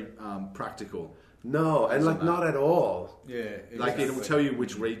not very practical. No, and As a like map. not at all. Yeah. Like exactly. it will tell you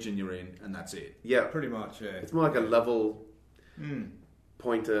which region you're in, and that's it. Yeah, Pretty much, yeah. it's more like a level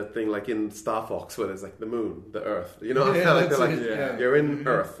pointer thing, like in Star Fox, where there's like the moon, the Earth. You know, Yeah, like, that's they're like, it, yeah. you're in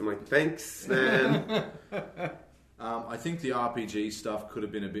Earth. I'm like, thanks, man. I think the RPG stuff could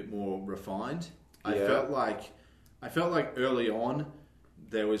have been a bit more refined. I Yeah. felt like early on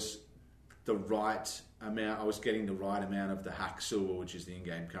there was the right amount. I was getting the right amount of the hack silver, which is the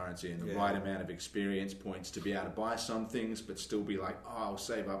in-game currency, and the Yeah. right amount of experience points to be able to buy some things, but still be like, oh, I'll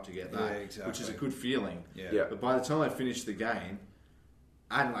save up to get that, Yeah, exactly. which is a good feeling. Yeah. Yeah. But by the time I finished the game,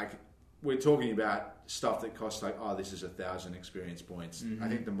 and like we're talking about stuff that costs like, oh, this is 1,000 experience points. I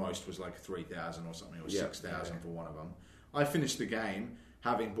think the most was like 3,000 or something, or Yeah. 6,000 for one of them. I finished the game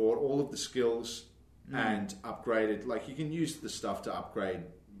having bought all of the skills and upgraded. Like you can use the stuff to upgrade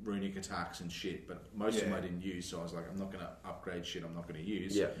runic attacks and shit, but most of them Yeah. I didn't use. So I was like, I'm not going to upgrade shit I'm not going to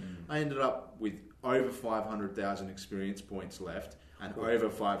use. Yeah. I ended up with over 500,000 experience points left and over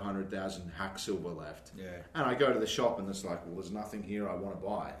 500,000 hack silver left. Yeah. And I go to the shop and it's like, well, there's nothing here I want to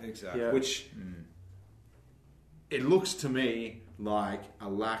buy. Exactly. Yeah. Which it looks to me like a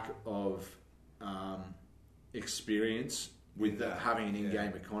lack of experience with Yeah. having an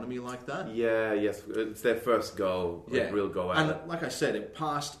in-game economy like that. Yeah, yes, it's their first go, like, real go at and it. like I said, it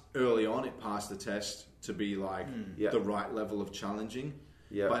passed early on. It passed the test to be like Yeah. the right level of challenging.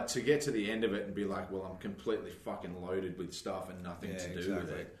 Yeah. But to get to the end of it and be like, well, I'm completely fucking loaded with stuff and nothing Yeah, to do exactly.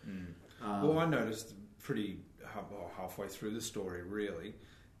 with it. Well, I noticed pretty halfway through the story, really,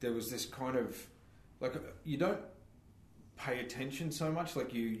 there was this kind of like you don't pay attention so much.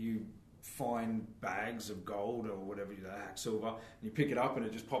 Like you find bags of gold or whatever, silver, and you pick it up and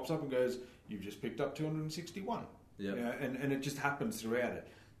it just pops up and goes, "You've just picked up 261." Yep. Yeah, and it just happens throughout it.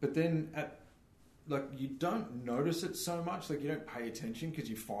 But then like you don't notice it so much, like you don't pay attention because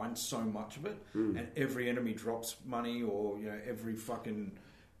you find so much of it, and every enemy drops money, or every fucking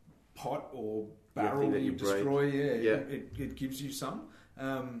pot or barrel thing that that you you break. destroy, Yeah. it gives you some.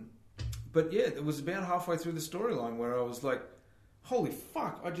 But yeah, it was about halfway through the storyline where I was like, holy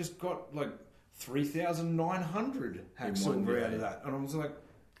fuck, I just got like 3,900 hack silver out of that. And I was like,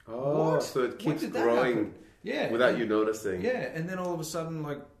 Oh, what? so it When keeps did that growing happen? Yeah. without you noticing. Yeah, and then all of a sudden,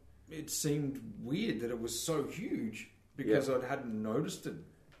 like, it seemed weird that it was so huge because I hadn't noticed it.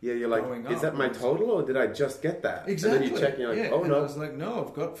 Yeah, you're like, Growing is up, that my it was- total or did I just get that? Exactly. And then you check and you're like, oh and I no. was like, no,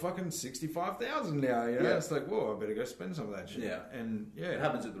 I've got fucking 65,000 now. You know, Yeah. it's like, whoa, I better go spend some of that shit. Yeah. And yeah, It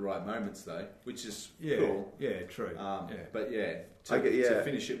happens at the right moments though, which is yeah, cool. yeah, true. But yeah, to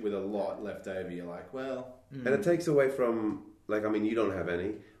finish it with a lot left over, you're like, well, And it takes away from, like, I mean, you don't have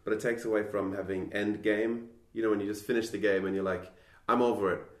any, but it takes away from having end game. You know, when you just finish the game and you're like, I'm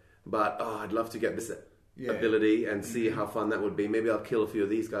over it, but I'd love to get this ability and see how fun that would be. Maybe I'll kill a few of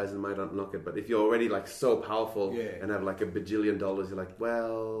these guys and might unlock it. But if you're already like so powerful and have like $1 bajillion, you're like,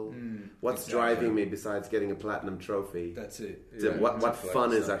 well, what's driving me besides getting a platinum trophy? That's it. So what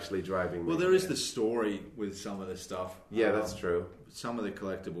fun is actually driving me? well, there is the story with some of the stuff. Yeah, that's true. Some of the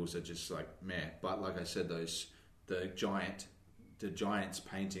collectibles are just like meh. But like I said, the Giants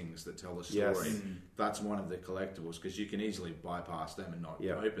paintings that tell the story. Yes. That's one of the collectibles because you can easily bypass them and not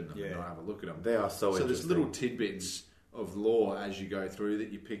open them and not have a look at them. They are so there's interesting. little tidbits of lore as you go through that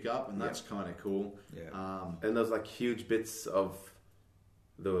you pick up, and that's kind of cool. Yeah. And those like huge bits of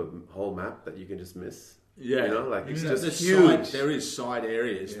the whole map that you can just miss. Yeah, You know, like it's There's just huge. there is side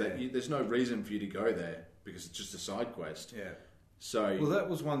areas Yeah. that there's no reason for you to go there because it's just a side quest. Yeah. So Well, that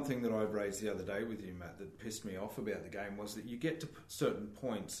was one thing that I raised the other day with you, Matt, that pissed me off about the game was that you get to certain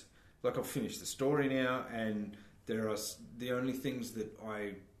points. Like I've finished the story now, and there are the only things that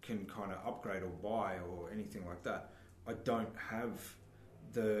I can kind of upgrade or buy or anything like that. I don't have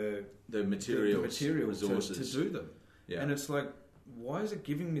the materials, resources to do them. Yeah. And it's like, why is it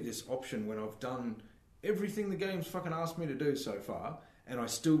giving me this option when I've done everything the game's fucking asked me to do so far, and I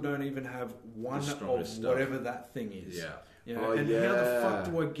still don't even have one of strongest stuff. whatever that thing is? Yeah. You know, Oh, and how the yeah. fuck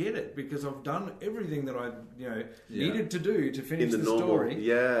do I get it? Because I've done everything that I, Yeah. needed to do to finish In the the normal- story.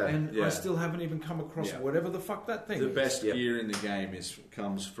 yeah. And Yeah. I still haven't even come across Yeah. whatever the fuck that thing The is. best Yep. gear in the game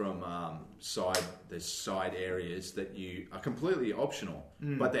comes from there's side areas that are completely optional,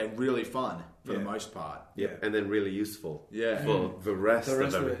 but they're really fun for the Yeah. most part. Yeah, and then really useful Yeah. for the rest, The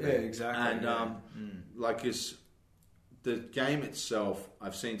rest of of it, everything. yeah, exactly. And yeah. like the game itself,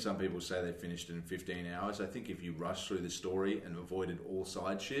 I've seen some people say they finished it in 15 hours. I think if you rush through the story and avoided all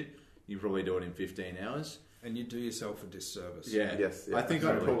side shit, you probably do it in 15 hours. And you do yourself a disservice. Yeah, Yes, yeah, I think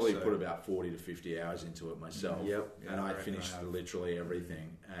I'd absolutely. probably So- put about 40 to 50 hours into it myself. Yep. Yeah, and I I reckon finished I have. literally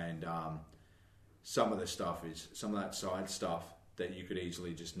everything. And some of the stuff some of that side stuff that you could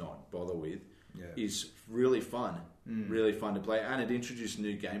easily just not bother with Yeah. is really fun, really fun to play, and it introduced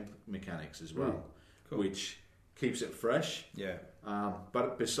new game mechanics as well, Cool. which keeps it fresh. Yeah.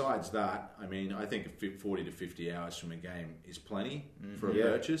 But besides that, I mean, I think 40 to 50 hours from a game is plenty for a Yeah.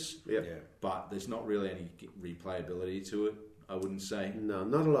 purchase. Yep. Yeah. But there's not really any replayability to it, I wouldn't say. No,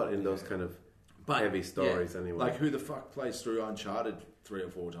 not a lot in those kind of heavy stories anyway. Like, who the fuck plays through Uncharted 3 or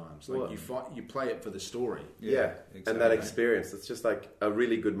 4 times? Like, Well- you play it for the story. yeah, exactly. and that experience. It's just like a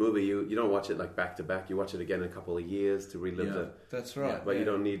really good movie. You don't watch it like back to back. You watch it again in a couple of years to relive Yeah. the. That's right. Yeah. But you yeah.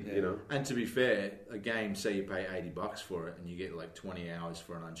 don't need, Yeah. you know. And to be fair, a game, say you pay $80 for it and you get like 20 hours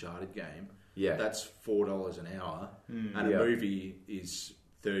for an Uncharted game, Yeah. that's $4 an hour. And Yeah. a movie is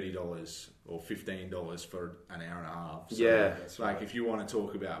 $30 or $15 for an hour and a half. So Yeah. it's like if you want to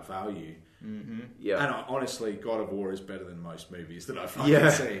talk about value, Yeah. and honestly, God of War is better than most movies that I've fucking Yeah.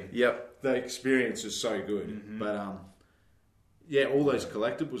 seen. Yep. The experience is so good. But yeah, all those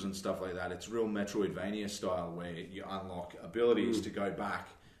collectibles and stuff like that, it's real Metroidvania style where you unlock abilities to go back.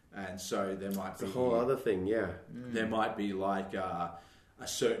 And so there might It's a be whole other thing. Yeah. there might be like a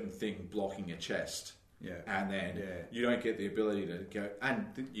certain thing blocking a chest. Yeah. And then Yeah. you don't get the ability to go, and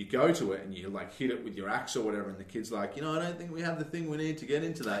you go to it and you like hit it with your axe or whatever, and the kid's like, I don't think we have the thing we need to get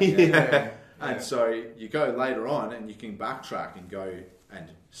into that yet. Yeah. And so you go later on and you can backtrack and go and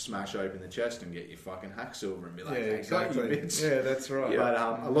smash open the chest and get your fucking hack silver and be like, Yeah, hey, got you, exactly. bitch. Yeah, that's right. But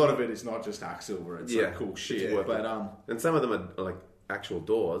a lot of it is not just hack silver; it's Yeah. like cool shit. worth But it. And some of them are like actual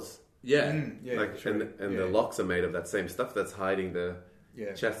doors. yeah, Yeah, like true. and Yeah. the locks are made of that same stuff that's hiding the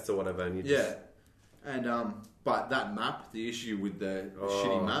Yeah. chests or whatever. And you yeah. just, And but that map, the issue with the Oh.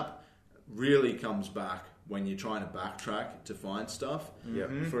 shitty map, really comes back when you're trying to backtrack to find stuff. Yeah.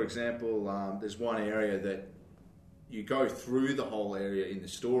 For example, there's one area that you go through the whole area in the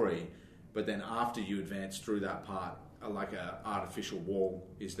story, but then after you advance through that part, like a artificial wall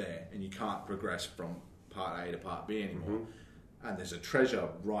is there, and you can't progress from part A to part B anymore. And there's a treasure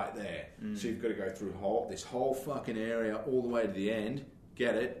right there, so you've got to go through this whole fucking area all the way to the end,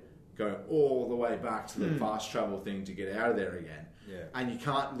 get it, go all the way back to the fast travel thing to get out of there again. Yeah. And you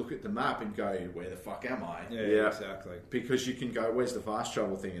can't look at the map and go, where the fuck am I? Yeah, exactly. Because you can go, where's the fast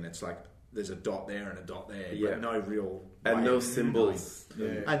travel thing? And it's like, there's a dot there and a dot there, but no real... And no of symbols.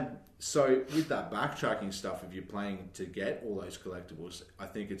 knowing. And so with that backtracking stuff, if you're playing to get all those collectibles, I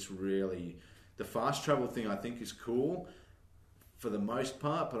think it's really... The fast travel thing, I think, is cool for the most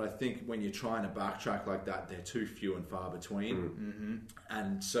part, but I think when you're trying to backtrack like that, they're too few and far between. Mm-hmm.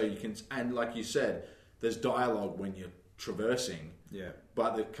 And so you can... And like you said, there's dialogue when you're traversing. Yeah.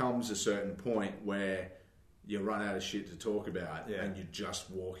 But there comes a certain point where you run out of shit to talk about and you're just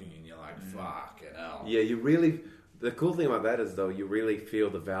walking and you're like, fucking hell. Yeah, you really... The cool thing about that is, though, you really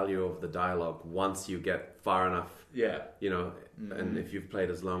feel the value of the dialogue once you get far enough. Yeah. You know, and if you've played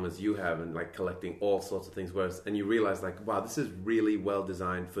as long as you have and, like, collecting all sorts of things, and you realize, like, wow, this is really well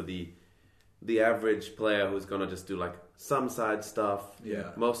designed for the average player who's going to just do, like, some side stuff,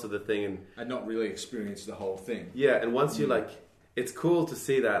 most of the thing. And not really experience the whole thing. Yeah, and once you, like... It's cool to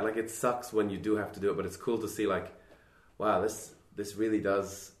see that. Like, it sucks when you do have to do it, but it's cool to see, like, wow, this really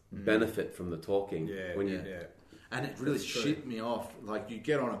does benefit from the talking. Yeah. And it really shit me off. Like, you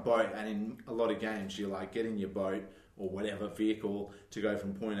get on a boat, and in a lot of games, you like get in your boat or whatever vehicle to go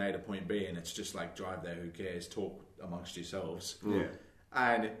from point A to point B, and it's just like, drive there, who cares? Talk amongst yourselves. Yeah.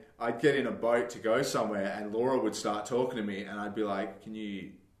 And I'd get in a boat to go somewhere, and Laura would start talking to me, and I'd be like, can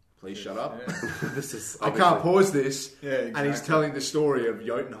you please shut up? Yeah. This is I can't pause this. Yeah, exactly. And he's telling the story of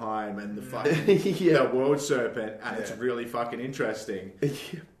Jotunheim and the fucking the world serpent, and it's really fucking interesting.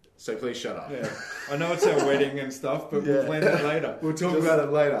 So please shut up. Yeah. I know it's our wedding and stuff, but we'll plan it later. We'll talk about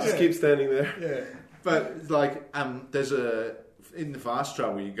it later. Just keep standing there. Yeah. But like, there's in the fast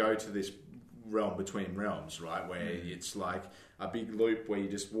travel, you go to this realm between realms, right? Where it's like a big loop where you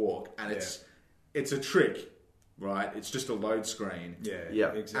just walk, and it's a trick. Right, it's just a load screen. Yeah,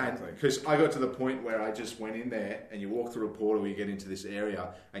 exactly. And because I got to the point where I just went in there, and you walk through a portal, you get into this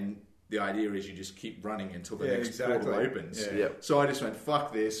area, and the idea is you just keep running until the next portal opens. Yeah. So I just went,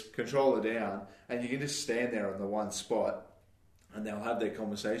 fuck this, controller down, and you can just stand there on the one spot, and they'll have their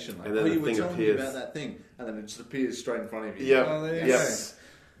conversation like, and then you were telling me appears. about that thing, and then it just appears straight in front of you. Yeah. Oh, there you Yes.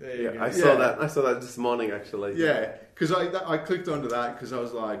 go. There you go. I saw that. I saw that this morning, actually. Yeah, because I clicked onto that because I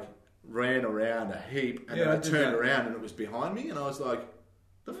was like, ran around a heap, and then I turned around and it was behind me, and I was like,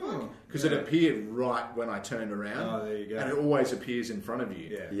 the fuck? Because it appeared right when I turned around. Oh, there you go. And it always appears in front of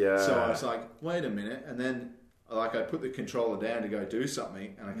you. Yeah. So I was like, wait a minute, and then I put the controller down to go do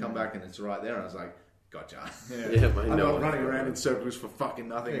something, and I come back and it's right there, and I was like, gotcha. Yeah, I I'm know. not running around in circles for fucking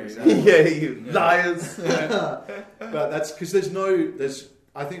nothing anymore. Yeah, you liars. But that's because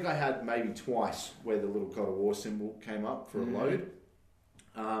I think I had maybe twice where the little God of War symbol came up for a load.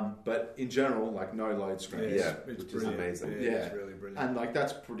 But in general, like, no load screens. Yeah, it's which is amazing. Yeah, it's really brilliant. And like,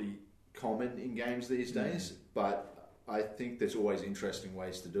 that's pretty common in games these days, but I think there's always interesting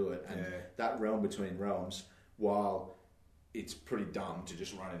ways to do it. And that realm between realms, while it's pretty dumb to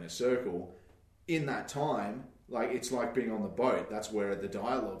just run in a circle, in that time, like, it's like being on the boat. That's where the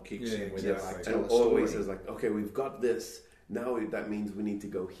dialogue kicks in, where they like tell And a story. always is like, okay, we've got this. Now that means we need to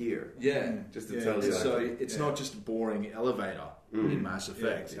go here. Yeah, Just to tell you. so it's not just a boring elevator in Mass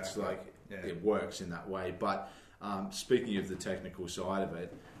Effect. exactly. It's like it works in that way. But speaking of the technical side of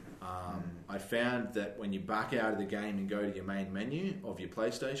it, I found that when you back out of the game and go to your main menu of your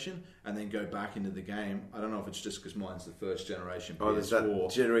PlayStation and then go back into the game, I don't know if it's just because mine's the first generation PS4. Oh, there's that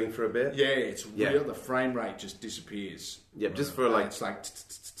jittering for a bit? Yeah, it's real. The frame rate just disappears. Yep, just for like it's like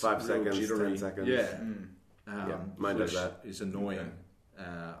 5 seconds, jittery. 10 seconds. Yeah. Mine does which that. is annoying.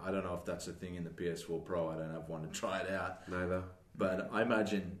 I don't know if that's a thing in the PS4 Pro. I don't have one to try it out. Neither. But I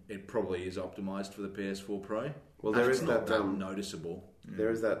imagine it probably is optimized for the PS4 Pro. Well, And there it's is not that, noticeable. There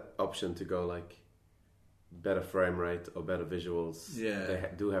is that option to go like better frame rate or better visuals. Yeah. They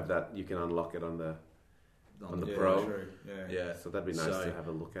do have that. You can unlock it on the the Pro. True. Yeah. So that'd be nice to have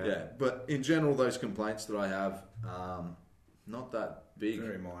a look at. Yeah, but in general, those complaints that I have, not that big.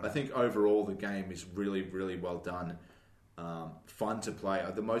 Very minor. I think overall the game is really, really well done. Fun to play.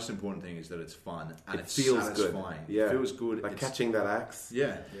 The most important thing is that it's fun and It it's feels satisfying. good. Yeah. It feels good. Like It's- catching that axe.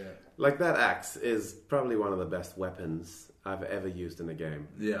 Yeah. Like that axe is probably one of the best weapons I've ever used in a game.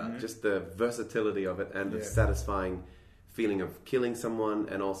 Yeah. Just the versatility of it and the satisfying feeling of killing someone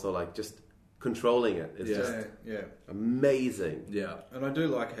and also like just controlling it. It's just amazing. Yeah. And I do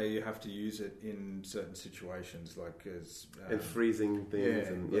like how you have to use it in certain situations, like as And freezing things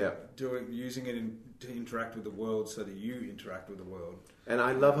and using it to interact with the world, so that you interact with the world. And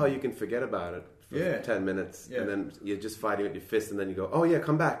I love how you can forget about it for Yeah. 10 minutes Yeah. and then you're just fighting with your fist and then you go, oh yeah,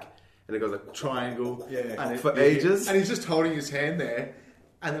 come back. And it goes like Triangle. Yeah. And for ages. And he's just holding his hand there.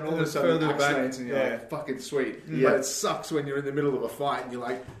 and then all And of a then sudden further axe back, lands and you're yeah. like, fucking sweet. Yeah. But it sucks when you're in the middle of a fight and you're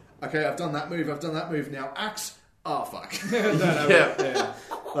like, okay, I've done that move, now axe. Oh, fuck. Yeah.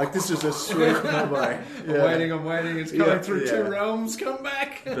 Like, this is a sweet combo. I'm waiting. It's coming through Yeah. 2 realms. Come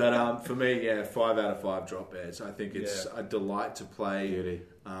back. But for me, 5 out of 5 drop bears. I think it's a delight to play. Beauty.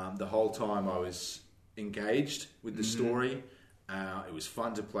 The whole time I was engaged with the story. It was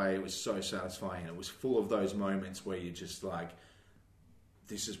fun to play. It was so satisfying. It was full of those moments where you're just like,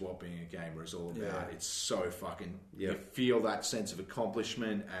 this is what being a gamer is all about. Yeah. It's so fucking... Yeah. You feel that sense of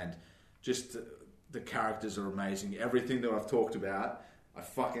accomplishment, and just the characters are amazing. Everything that I've talked about, I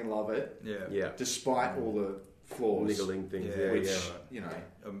fucking love it. Yeah. Yeah. Despite all the flaws. Niggling things. Yeah, Yeah, Which, yeah. you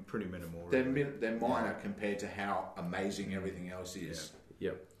know... Pretty minimal. They're, Really. they're minor compared to how amazing everything else is.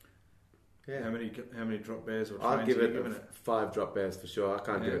 Yep. Yeah. How many drop bears or trains I'll give are you it giving it? 5 drop bears for sure. I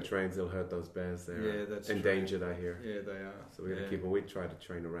can't give Yeah. it trains; they'll hurt those bears. They're Yeah, that's true. endangered, I hear. Yeah, they are. So we're gonna Yeah. keep them. We try to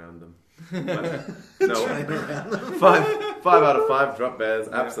train around them. But, no, 5 out of 5 drop bears.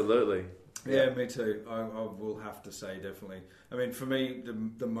 Absolutely. Yeah, me too. I will have to say, definitely. I mean, for me,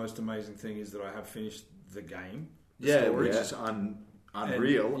 the most amazing thing is that I have finished the game. The story. which is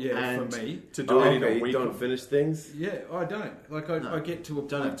unreal. And, yeah, and for me. to do Oh, it in okay. a You week. don't finish things. Yeah, I don't. Like, I get to a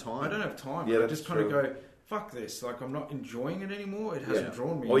Don't point... have time. I don't have time. Yeah, I that's just kind of true. go, fuck this. Like, I'm not enjoying it anymore. It hasn't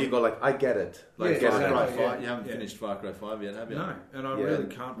drawn me. Or you go like, I get it. Like, Yeah, get Far it. Cry exactly. 5. You haven't Yeah. finished Far Cry 5 yet, have you? No, and I Yeah. really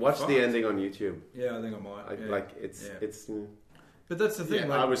can't be Watch the fucked. ending on YouTube. Yeah, I think I might. Yeah. Like it's Yeah. it's. But that's the thing. Yeah,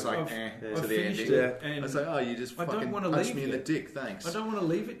 like, I was like, I've, to I've the finished ending. it, Yeah. and I was like, oh, you just I don't fucking wanna punched leave me in the yet. dick, thanks. I don't want to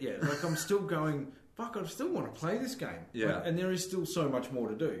leave it yet. Like, I'm still going, fuck, I still want to play this game. Yeah. Like, and there is still so much more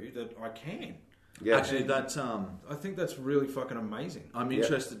to do that I can. Yeah. Actually, that I think that's really fucking amazing. I'm Yeah.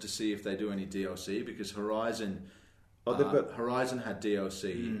 interested to see if they do any DLC, because Horizon... Oh, they've got- Horizon had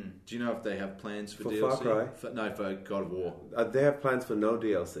DLC. Do you know if they have plans for For DLC? Far Cry? For God of War. They have plans for no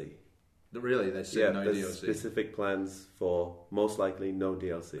DLC. Really, they said Yeah, no there's DLC. specific plans for most likely no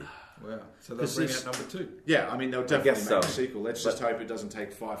DLC. Wow. So they'll Because bring this- out number 2. Yeah, I mean, they'll definitely guess make so. a sequel. Let's just hope it doesn't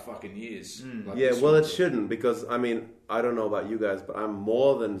take 5 fucking years. Like Yeah, this well, one it did. shouldn't, because I mean, I don't know about you guys, but I'm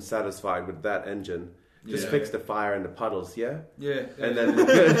more than satisfied with that engine. Just Yeah. fix the fire and the puddles, yeah. Yeah. And then,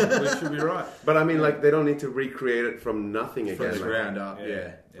 we should be right. but I mean, like they don't need to recreate it from nothing From again. the like- ground up, Yeah.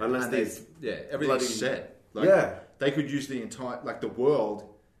 yeah. Yeah. Unless And these, everything's bloody- set. Like, Yeah. they could use the entire, like the world,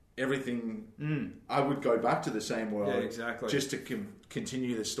 everything. I would go back to the same world, Yeah, exactly. just to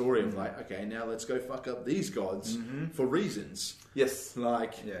continue the story of like, okay, now let's go fuck up these gods for reasons, yes,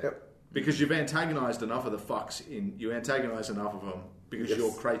 like, Yeah. Yep. because you've antagonized enough of the fucks you antagonized enough of them because Yes.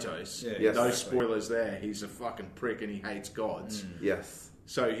 you're Kratos. Yeah, Yes. No exactly. spoilers there. He's a fucking prick and he hates gods. yes,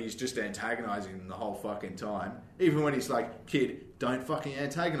 So he's just antagonizing them the whole fucking time. Even when he's like, kid, don't fucking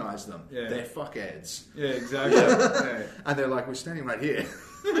antagonize them. Yeah. They're fuckheads. Yeah, exactly. Yeah. And they're like, we're standing right here.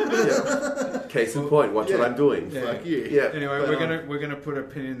 Case in point, watch what Yeah. I'm doing. Yeah. Fuck you. Yeah. Anyway, But, we're gonna put a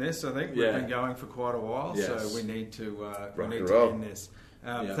pin in this. I think Yeah. we've been going for quite a while, Yes. so we need to and roll. end this.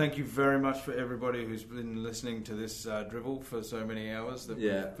 Yeah. Thank you very much for everybody who's been listening to this drivel for so many hours. That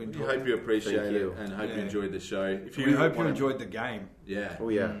Yeah, we've been we talking. hope you appreciate Thank you. it and hope you Yeah. enjoyed the show. If We hope you wanna- enjoyed the game. Yeah, Oh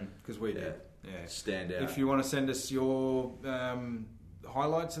yeah. Because we did. Yeah. stand out. If you want to send us your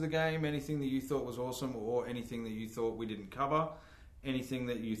highlights of the game, anything that you thought was awesome, or anything that you thought we didn't cover, anything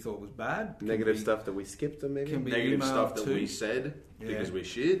that you thought was bad, can Negative be- stuff that we skipped, or maybe. can be Negative emailed stuff that to- we said Yeah. because we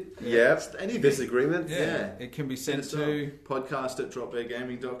shit. Yeah. Anything. Disagreements. Yeah, it can be sent Send us to. up.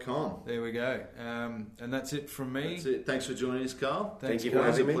 podcast@dropbeargaming.com. There we go. And that's it from me. That's it. Thanks for joining us, Carl. Thanks, Thank you for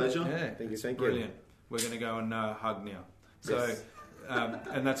guys. having me. Pleasure. Yeah, Thank you, it's thank you. brilliant. We're going to go and hug now. So, Yes.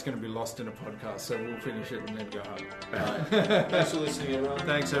 and that's going to be lost in a podcast. So we'll finish it and then go hug. All right. Thanks for listening, everyone.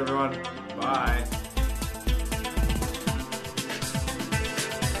 Thanks, everyone. Bye.